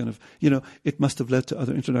difficult to kind of, it must have led to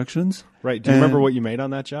other introductions. Right. Do you remember what you made on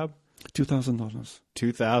that job? $2,000.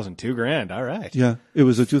 $2,000. All right. Yeah. It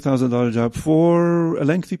was a $2,000 job for a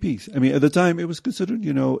lengthy piece. I mean, at the time it was considered,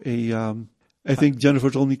 I think Jennifer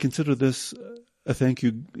told me, consider this a thank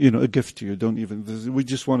you, a gift to you. We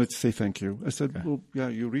just wanted to say thank you. I said, okay. Well, yeah,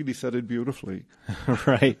 you really said it beautifully.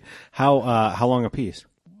 Right. How long a piece?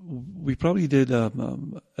 We probably did a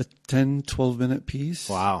 10, 12-minute piece.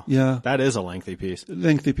 Wow. Yeah. That is a lengthy piece.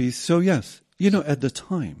 So, yes, at the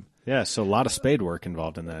time. Yeah, so a lot of spade work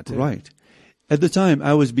involved in that, too. Right. At the time,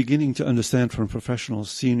 I was beginning to understand from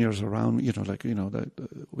professionals, seniors around,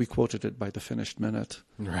 we quoted it by the finished minute.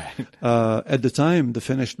 Right. At the time, the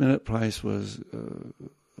finished minute price was,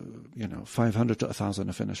 $500 to $1,000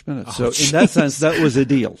 a finished minute. So in that sense, that was a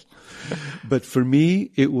deal. But for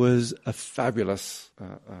me, it was a fabulous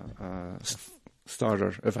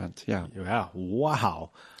starter event. Yeah. Yeah.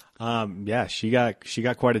 Wow. Yeah, she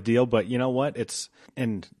got quite a deal, but you know what?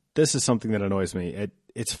 And this is something that annoys me.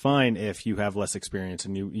 It's fine if you have less experience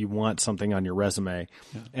and you want something on your resume,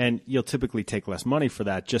 and you'll typically take less money for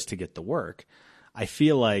that just to get the work. I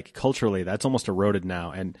feel like culturally that's almost eroded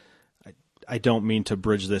now, and I don't mean to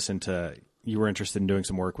bridge this into you were interested in doing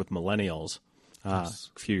some work with millennials a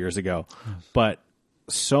few years ago, but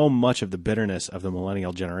so much of the bitterness of the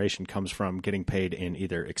millennial generation comes from getting paid in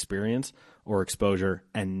either experience or exposure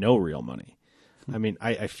and no real money. I mean,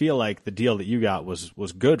 I feel like the deal that you got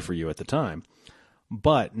was good for you at the time.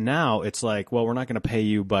 But now it's like, well, we're not going to pay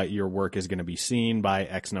you, but your work is going to be seen by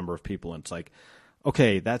X number of people. And it's like,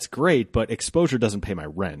 okay, that's great, but exposure doesn't pay my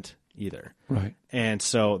rent either. Right. And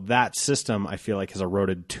so that system, I feel like, has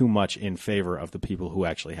eroded too much in favor of the people who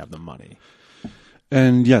actually have the money.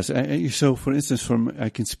 And yes, so for instance, I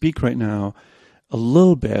can speak right now a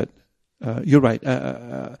little bit. You're right.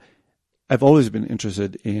 I've always been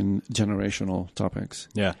interested in generational topics.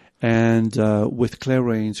 Yeah. And with Claire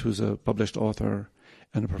Rains, who's a published author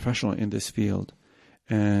and a professional in this field,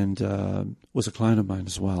 and was a client of mine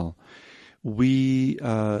as well, we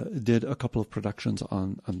did a couple of productions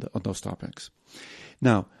on those topics.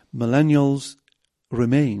 Now, millennials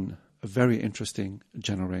remain a very interesting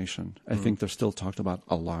generation. I think they're still talked about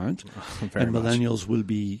a lot. Very and millennials will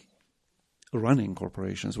be running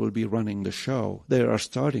corporations, will be running the show. They are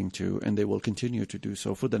starting to, and they will continue to do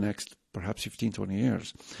so for the next perhaps 15, 20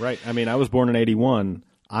 years. Right. I mean, I was born in 81.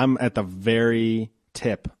 I'm at the very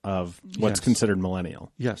tip of what's considered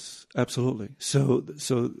millennial. Yes, absolutely. So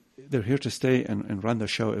they're here to stay and run the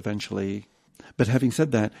show eventually. But having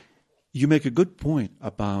said that, you make a good point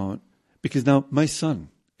about, because now my son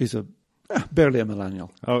is barely a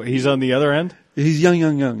millennial. Oh, he's on the other end? He's young.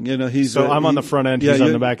 You know, I'm on the front end, he's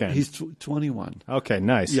on the back end. He's 21. Okay,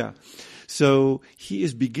 nice. Yeah. So he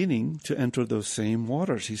is beginning to enter those same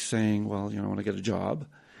waters. He's saying, well, I want to get a job.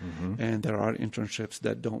 Mm-hmm. And there are internships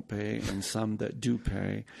that don't pay and some that do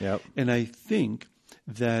pay. Yep. And I think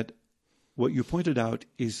that what you pointed out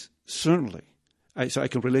is certainly, so I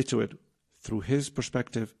can relate to it through his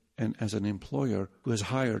perspective and as an employer who has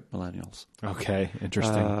hired millennials. Okay,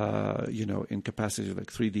 interesting. In capacity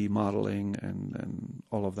like 3D modeling and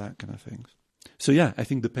all of that kind of things. So yeah, I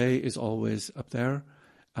think the pay is always up there,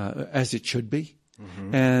 as it should be.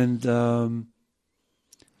 Mm-hmm. And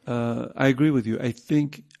I agree with you. I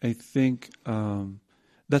think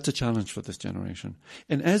that's a challenge for this generation.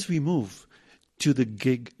 And as we move to the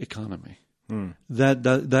gig economy,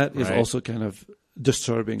 that is also kind of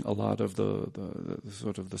disturbing a lot of the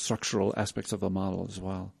sort of the structural aspects of the model as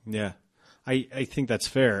well. Yeah, I think that's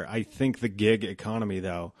fair. I think the gig economy,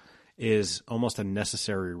 though, is almost a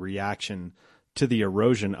necessary reaction to the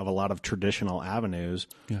erosion of a lot of traditional avenues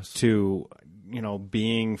to,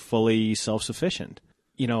 being fully self-sufficient.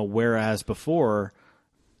 Whereas before,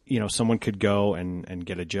 someone could go and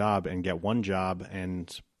get a job and get one job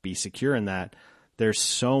and be secure in that. There's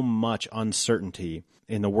so much uncertainty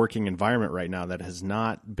in the working environment right now that has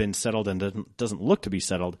not been settled and doesn't look to be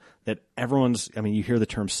settled, that you hear the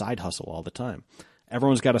term side hustle all the time.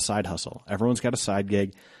 Everyone's got a side hustle. Everyone's got a side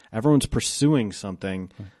gig. Everyone's pursuing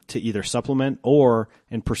something to either supplement or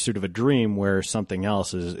in pursuit of a dream where something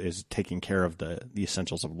else is taking care of the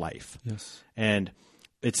essentials of life. Yes. And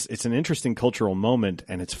it's an interesting cultural moment,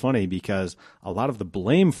 and it's funny because a lot of the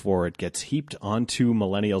blame for it gets heaped onto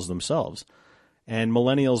millennials themselves. And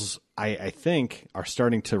millennials, I think, are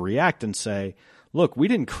starting to react and say, look, we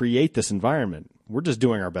didn't create this environment. We're just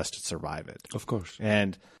doing our best to survive it. Of course.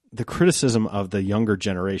 And the criticism of the younger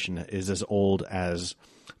generation is as old as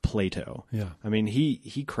Plato. Yeah. I mean,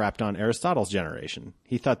 he crapped on Aristotle's generation.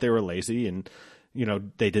 He thought they were lazy and,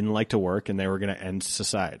 they didn't like to work and they were going to end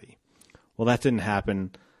society. Well, that didn't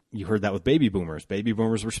happen. You heard that with baby boomers. Baby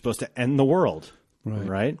boomers were supposed to end the world,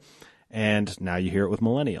 right? And now you hear it with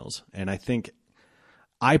millennials. And I think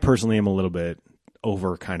I personally am a little bit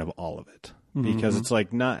over kind of all of it because it's like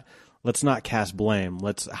let's not cast blame.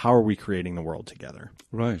 How are we creating the world together?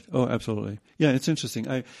 Right. Oh, absolutely. Yeah, it's interesting.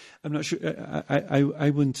 I'm not sure. I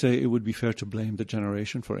wouldn't say it would be fair to blame the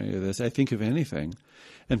generation for any of this. I think if anything,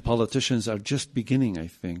 and politicians are just beginning, I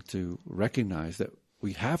think, to recognize that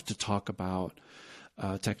we have to talk about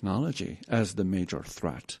technology as the major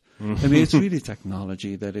threat. I mean, it's really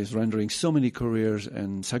technology that is rendering so many careers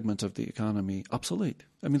and segments of the economy obsolete.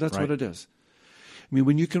 I mean, that's what it is. I mean,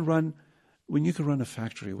 when you can run a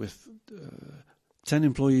factory with 10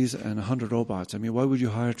 employees and 100 robots, I mean, why would you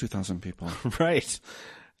hire 2,000 people? Right.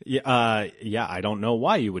 Yeah. I don't know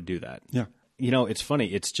why you would do that. Yeah. It's funny.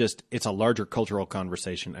 It's a larger cultural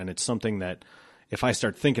conversation, and it's something that if I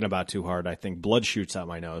start thinking about too hard, I think blood shoots out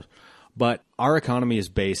my nose. But our economy is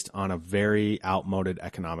based on a very outmoded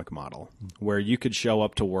economic model where you could show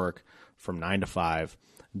up to work from 9 to 5,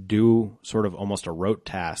 do sort of almost a rote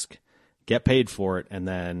task, get paid for it, and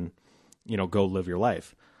then, go live your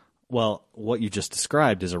life. Well, what you just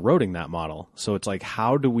described is eroding that model. So it's like,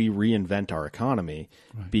 how do we reinvent our economy?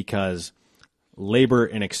 Right. Because labor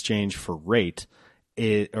in exchange for rate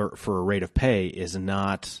or for a rate of pay is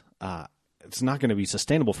not it's not going to be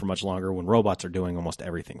sustainable for much longer when robots are doing almost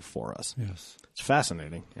everything for us. Yes. It's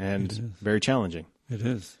fascinating and very challenging. It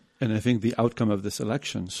is. And I think the outcome of this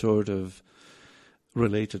election sort of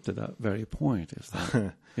related to that very point is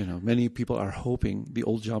that, many people are hoping the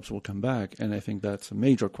old jobs will come back. And I think that's a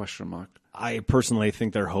major question mark. I personally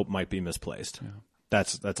think their hope might be misplaced. Yeah.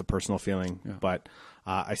 That's a personal feeling, but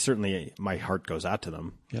I certainly, my heart goes out to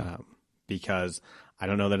them because I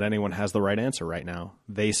don't know that anyone has the right answer right now.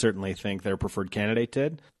 They certainly think their preferred candidate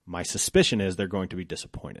did. My suspicion is they're going to be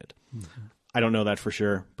disappointed. Mm-hmm. I don't know that for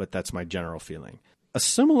sure, but that's my general feeling. A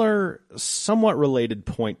similar, somewhat related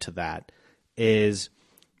point to that is,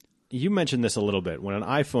 you mentioned this a little bit, when an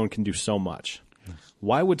iPhone can do so much,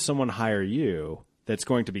 why would someone hire you that's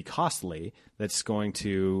going to be costly, that's going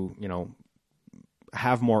to,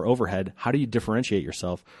 have more overhead? How do you differentiate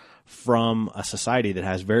yourself from a society that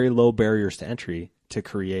has very low barriers to entry to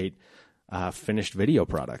create finished video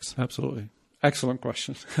products? Absolutely. Excellent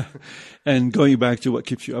question. And going back to what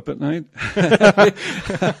keeps you up at night,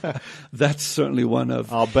 that's certainly one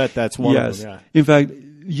of... I'll bet that's one of them, yeah. In fact,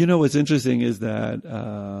 what's interesting is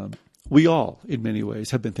that we all, in many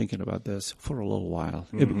ways, have been thinking about this for a little while,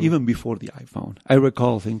 even before the iPhone. I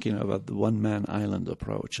recall thinking about the one-man island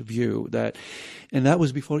approach view, and that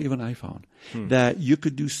was before even iPhone, that you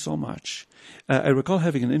could do so much. I recall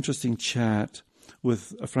having an interesting chat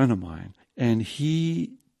with a friend of mine, and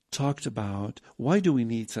he talked about why do we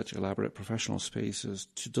need such elaborate professional spaces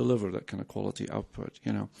to deliver that kind of quality output,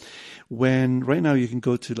 when right now you can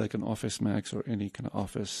go to like an Office Max or any kind of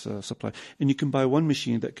office supply, and you can buy one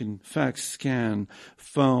machine that can fax, scan,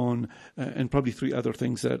 phone, and probably 3 other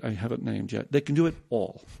things that I haven't named yet. They can do it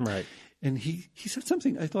all. Right. And he said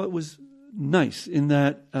something I thought was nice in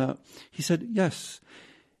that he said, yes,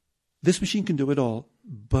 this machine can do it all,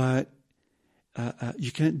 but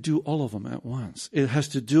you can't do all of them at once. It has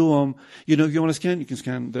to do them. If you want to scan, you can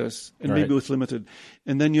scan this, and maybe with limited.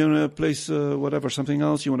 And then you want to place something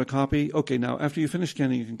else you want to copy. Okay, now after you finish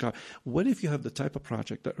scanning, you can copy. What if you have the type of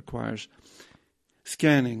project that requires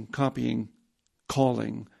scanning, copying,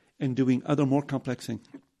 calling, and doing other more complex things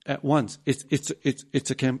at once? It's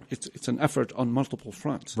an effort on multiple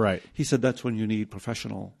fronts. Right. He said that's when you need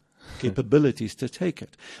professional capabilities to take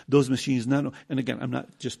it. Those machines now, and again, I'm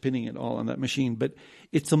not just pinning it all on that machine, but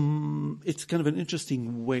it's kind of an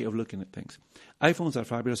interesting way of looking at things. iPhones are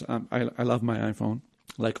fabulous. I love my iPhone,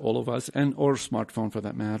 like all of us, or smartphone for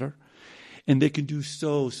that matter. And they can do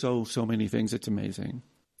so many things. It's amazing.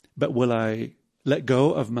 But will I let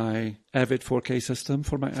go of my Avid 4K system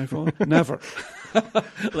for my iPhone? Never.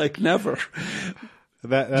 Never.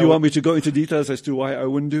 Do you want me to go into details as to why I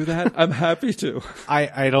wouldn't do that? I'm happy to.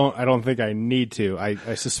 I don't think I need to.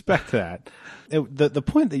 I suspect that. The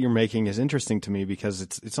point that you're making is interesting to me because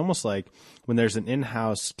it's almost like when there's an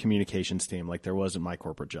in-house communications team, like there was in my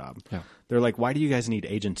corporate job. Yeah. They're like, why do you guys need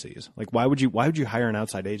agencies? Like, why would you hire an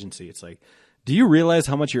outside agency? It's like, do you realize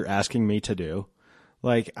how much you're asking me to do?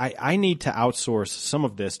 Like, I need to outsource some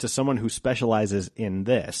of this to someone who specializes in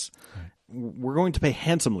this. Right. We're going to pay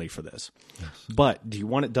handsomely for this. Yes. But do you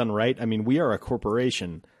want it done right? I mean, we are a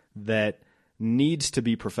corporation that needs to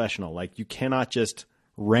be professional. Like, you cannot just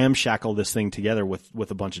ramshackle this thing together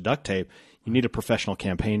with a bunch of duct tape. You need a professional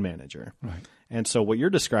campaign manager. Right. And so what you're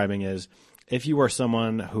describing is if you are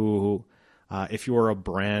someone who, if you are a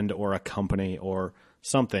brand or a company or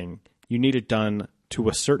something, you need it done to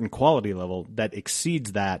a certain quality level that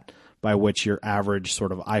exceeds that by which your average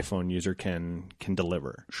sort of iPhone user can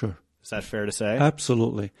deliver. Sure. Is that fair to say?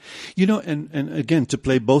 Absolutely. And again, to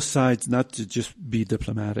play both sides, not to just be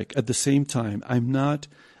diplomatic. At the same time,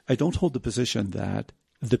 I don't hold the position that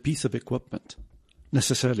the piece of equipment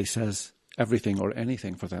necessarily says everything or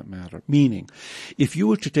anything for that matter. Meaning, if you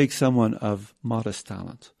were to take someone of modest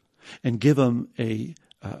talent and give them a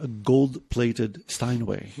gold-plated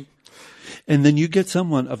Steinway, and then you get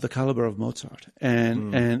someone of the caliber of Mozart,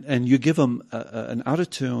 and you give them an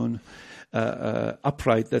out-of-tune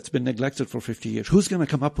upright that's been neglected for 50 years. Who's going to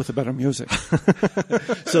come up with a better music?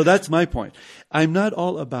 So that's my point. I'm not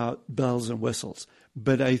all about bells and whistles,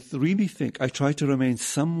 but I really think I try to remain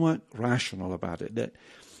somewhat rational about it, that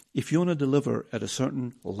if you want to deliver at a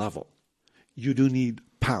certain level, you do need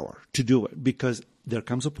power to do it, because there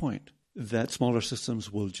comes a point that smaller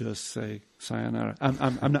systems will just say, sayonara.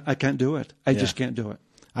 I can't do it. I just can't do it.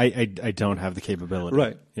 I don't have the capability.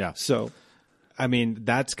 Right. Yeah. So, I mean,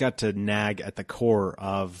 that's got to nag at the core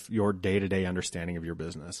of your day-to-day understanding of your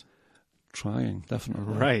business. trying,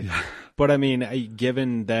 definitely. Right. Yeah. But I mean,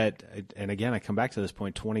 given that, and again, I come back to this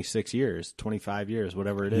point, 26 years, 25 years,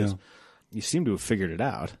 whatever it is, you seem to have figured it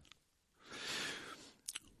out.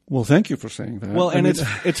 Well, thank you for saying that. Well, and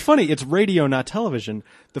it's funny. It's radio, not television.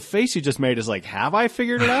 The face you just made is like, have I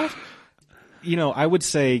figured it out? I would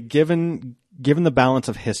say, given the balance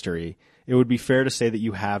of history, it would be fair to say that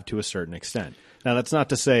you have to a certain extent. Now, that's not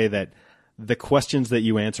to say that the questions that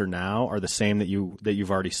you answer now are the same that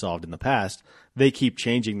you've already solved in the past. They keep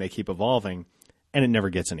changing, they keep evolving, and it never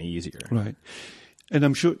gets any easier. Right. And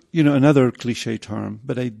I'm sure, another cliche term,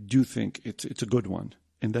 but I do think it's a good one,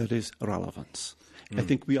 and that is relevance. I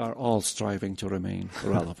think we are all striving to remain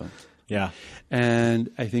relevant. Yeah. And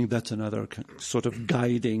I think that's another sort of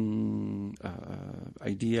guiding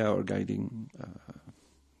idea or guiding,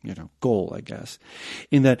 goal, I guess,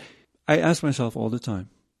 in that I ask myself all the time,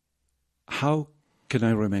 how can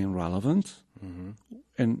I remain relevant? Mm-hmm.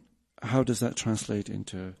 And how does that translate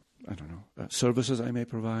into, services I may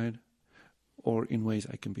provide, or in ways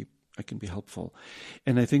I can be helpful?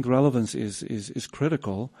 And I think relevance is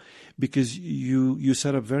critical, because you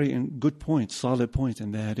set up very good points, solid points,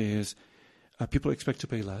 and that is people expect to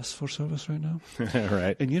pay less for service right now.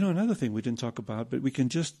 Right. And another thing we didn't talk about, but we can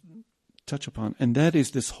just touch upon, and that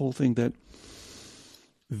is this whole thing that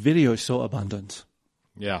video is so abundant.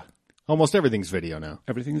 Yeah. Almost everything's video now.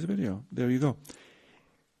 Everything is video. There you go.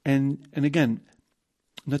 And again,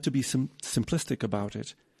 not to be simplistic about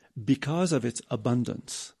it, because of its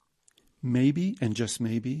abundance, maybe, and just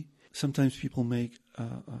maybe, sometimes people make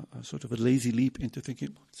a sort of a lazy leap into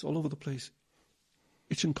thinking, it's all over the place.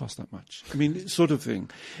 It shouldn't cost that much. I mean, sort of thing.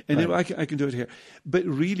 And right. I can do it here. But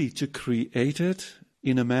really, to create it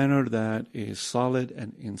in a manner that is solid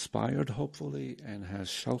and inspired, hopefully, and has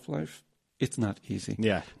shelf life, it's not easy.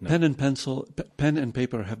 Yeah, no. Pen and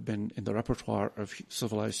paper have been in the repertoire of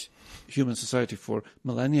civilized human society for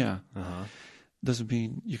millennia. Uh-huh. Doesn't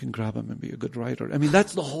mean you can grab them and be a good writer. I mean,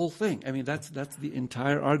 that's the whole thing. I mean, that's the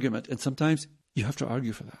entire argument. And sometimes you have to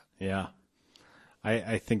argue for that. Yeah,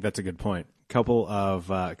 I think that's a good point. Couple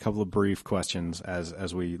of brief questions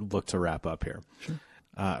as we look to wrap up here. Sure.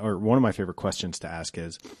 Or one of my favorite questions to ask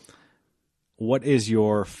is, what is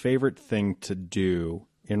your favorite thing to do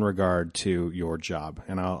in regard to your job?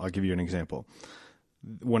 And I'll give you an example.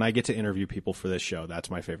 When I get to interview people for this show, that's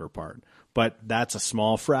my favorite part. But that's a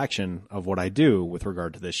small fraction of what I do with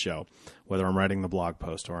regard to this show, whether I'm writing the blog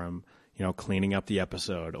post, or I'm cleaning up the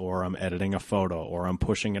episode, or I'm editing a photo, or I'm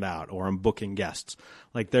pushing it out, or I'm booking guests.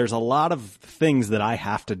 Like, there's a lot of things that I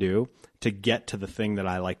have to do to get to the thing that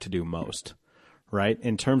I like to do most, right?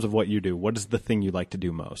 In terms of what you do, what is the thing you like to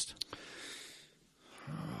do most?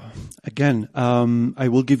 Again, I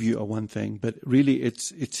will give you one thing, but really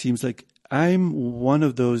it seems like I'm one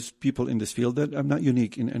of those people in this field that I'm not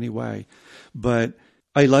unique in any way, but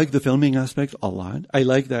I like the filming aspect a lot. I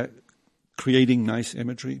like that creating nice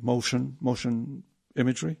imagery, motion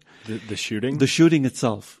imagery. The shooting? The shooting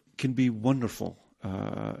itself can be wonderful,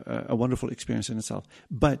 a wonderful experience in itself.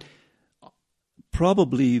 But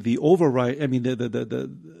probably the override, I mean,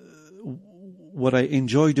 what I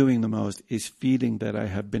enjoy doing the most is feeling that I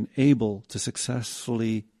have been able to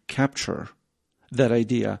successfully capture that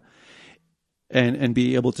idea and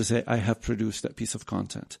be able to say, I have produced that piece of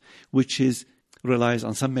content, which relies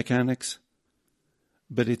on some mechanics,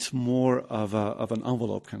 but it's more of an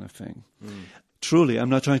envelope kind of thing. Mm. Truly, I'm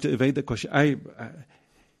not trying to evade the question.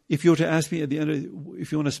 If you were to ask me at the end,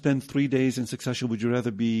 if you want to spend 3 days in succession, would you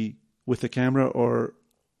rather be with the camera or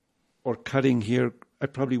cutting here? I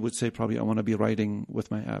probably would say I want to be writing with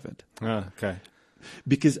my Avid. Oh, okay.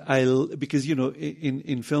 Because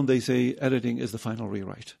in film they say editing is the final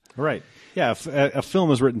rewrite. Right. Yeah. A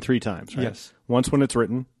film is written 3 times, right? Yes. Once when it's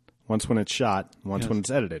written, once when it's shot, once when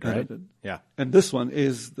it's edited, right? Edited. Yeah. And this one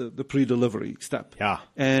is the pre-delivery step. Yeah.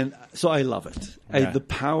 And so I love it. Yeah. The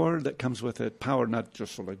power that comes with it, power not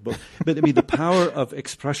just for like book, but I mean the power of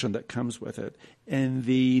expression that comes with it, and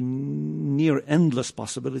the near endless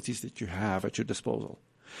possibilities that you have at your disposal.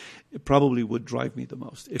 It probably would drive me the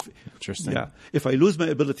most. Interesting. Yeah. If I lose my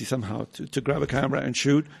ability somehow to grab a camera and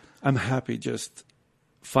shoot, I'm happy just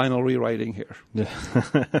final rewriting here.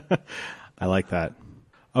 I like that.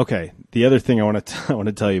 Okay. The other thing I want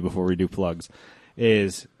to tell you before we do plugs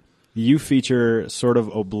is you feature sort of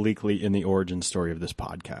obliquely in the origin story of this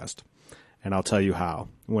podcast. And I'll tell you how.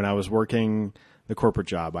 When I was working the corporate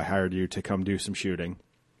job, I hired you to come do some shooting.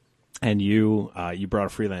 and you brought a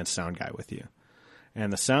freelance sound guy with you.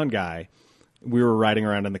 And the sound guy, we were riding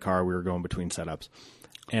around in the car. We were going between setups.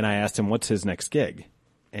 And I asked him, what's his next gig?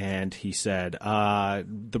 And he said,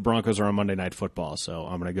 the Broncos are on Monday Night Football, so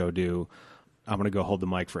I'm going to go hold the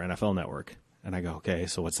mic for NFL Network. And I go, okay,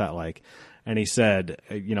 so what's that like? And he said,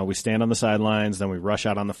 we stand on the sidelines, then we rush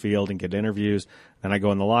out on the field and get interviews, then I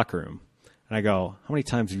go in the locker room. And I go, how many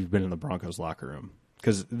times have you been in the Broncos locker room?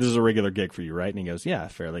 Because this is a regular gig for you, right? And he goes, yeah,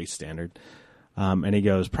 fairly standard. And he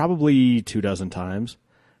goes, probably 24 times.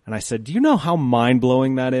 And I said, do you know how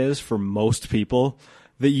mind-blowing that is for most people,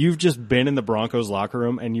 that you've just been in the Broncos locker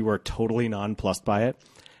room and you are totally nonplussed by it?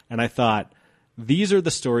 And I thought, these are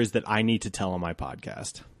the stories that I need to tell on my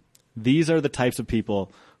podcast. These are the types of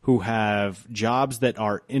people who have jobs that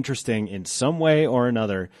are interesting in some way or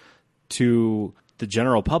another to the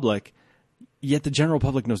general public, yet the general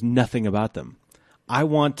public knows nothing about them. I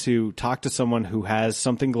want to talk to someone who has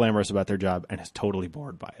something glamorous about their job and is totally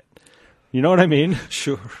bored by it. You know what I mean?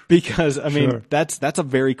 Sure. Because, I mean, Sure. that's a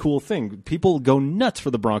very cool thing. People go nuts for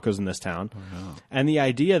the Broncos in this town. Oh, no. And the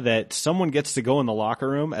idea that someone gets to go in the locker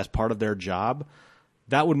room as part of their job,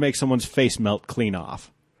 that would make someone's face melt clean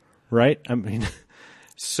off. Right? I mean,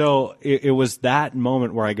 so it was that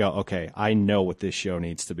moment where I go, okay, I know what this show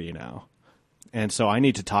needs to be now. And so I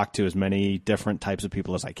need to talk to as many different types of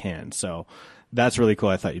people as I can. So that's really cool.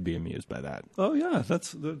 I thought you'd be amused by that. Oh, yeah,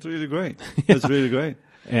 that's really great. That's really great.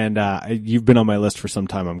 And you've been on my list for some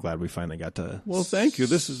time. I'm glad we finally got to. Well, thank you.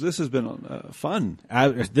 This has been fun.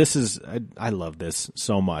 I love this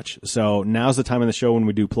so much. So now's the time in the show when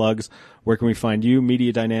we do plugs. Where can we find you?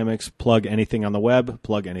 Media Dynamics. Plug anything on the web.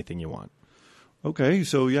 Plug anything you want. Okay,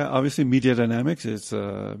 so yeah, obviously Media Dynamics is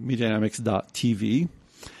mediadynamics.tv.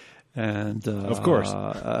 And of course.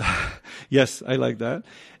 Yes, I like that.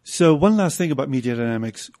 So one last thing about Media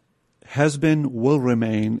Dynamics will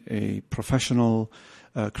remain a professional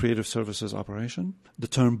creative services operation. The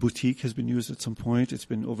term boutique has been used at some point. It's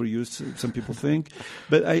been overused, some people think.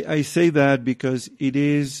 But I say that because it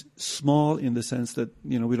is small in the sense that,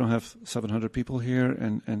 we don't have 700 people here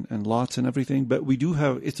and lots and everything. But we do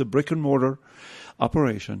have, it's a brick and mortar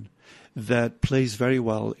operation that plays very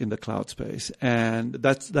well in the cloud space. And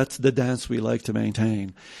that's the dance we like to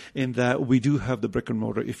maintain, in that we do have the brick and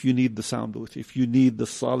mortar. If you need the sound booth, if you need the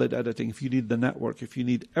solid editing, if you need the network, if you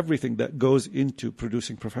need everything that goes into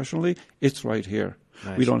producing professionally, it's right here.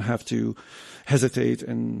 Nice. We don't have to hesitate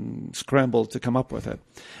and scramble to come up with it.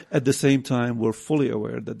 At the same time, we're fully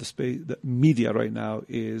aware that that media right now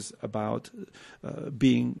is about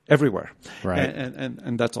being everywhere, right?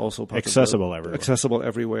 And that's also part accessible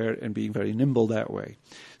everywhere, and being very nimble that way.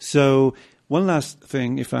 So one last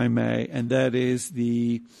thing, if I may, and that is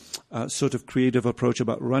the sort of creative approach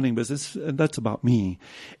about running business, and that's about me,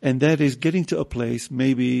 and that is getting to a place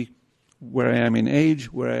maybe where I am in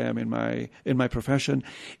age, where I am in my profession,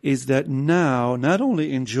 is that now not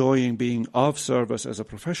only enjoying being of service as a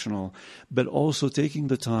professional, but also taking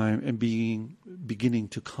the time and beginning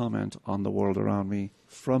to comment on the world around me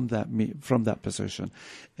from that position,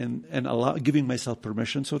 and giving myself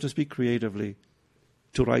permission, so to speak, creatively,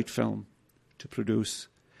 to write film, to produce,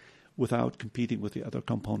 without competing with the other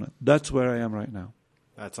component. That's where I am right now.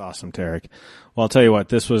 That's awesome, Tarek. Well, I'll tell you what,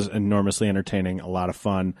 this was enormously entertaining, a lot of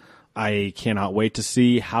fun. I cannot wait to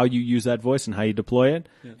see how you use that voice and how you deploy it,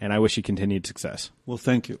 and I wish you continued success. Well,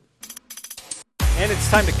 thank you. And it's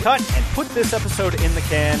time to cut and put this episode in the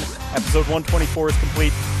can. Episode 124 is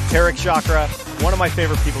complete. Tarek Chacra, one of my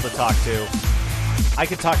favorite people to talk to. I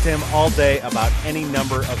could talk to him all day about any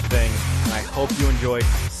number of things, and I hope you enjoyed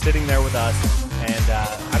sitting there with us. And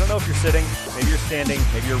I don't know if you're sitting, maybe you're standing,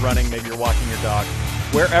 maybe you're running, maybe you're walking your dog.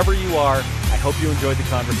 Wherever you are, I hope you enjoyed the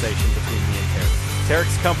conversation between me and Tarek.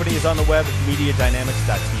 Tarek's company is on the web,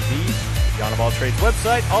 mediadynamics.tv. John of All Trades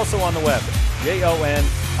website, also on the web,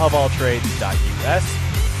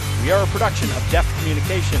 jonofalltrades.us. We are a production of Deft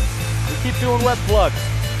Communications. We keep doing web plugs,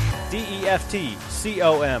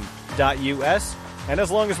 deftcom.us. And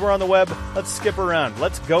as long as we're on the web, let's skip around.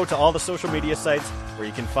 Let's go to all the social media sites where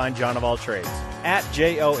you can find John of All Trades. At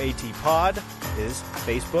JOATPod is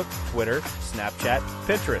Facebook, Twitter, Snapchat,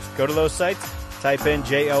 Pinterest. Go to those sites. Type in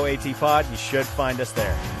JOATPod. You should find us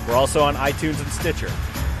there. We're also on iTunes and Stitcher.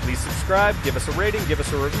 Please subscribe, give us a rating, give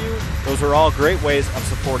us a review. Those are all great ways of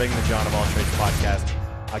supporting the John of All Trades podcast.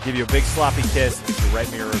 I'll give you a big sloppy kiss if you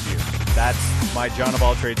write me a review. That's my John of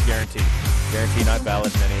All Trades guarantee. Guarantee not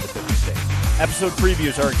valid in any of the 50 states. Episode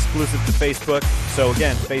previews are exclusive to Facebook. So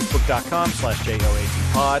again,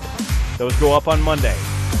 facebook.com/JOATpod. Those go up on Monday.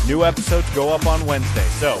 New episodes go up on Wednesday.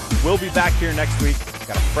 So we'll be back here next week.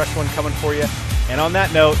 Got a fresh one coming for you. And on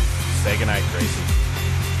that note, say goodnight, Gracie.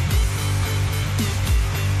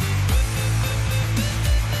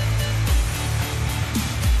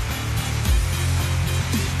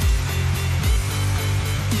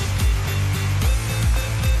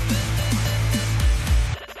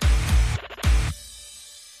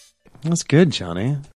 That's good, Johnny.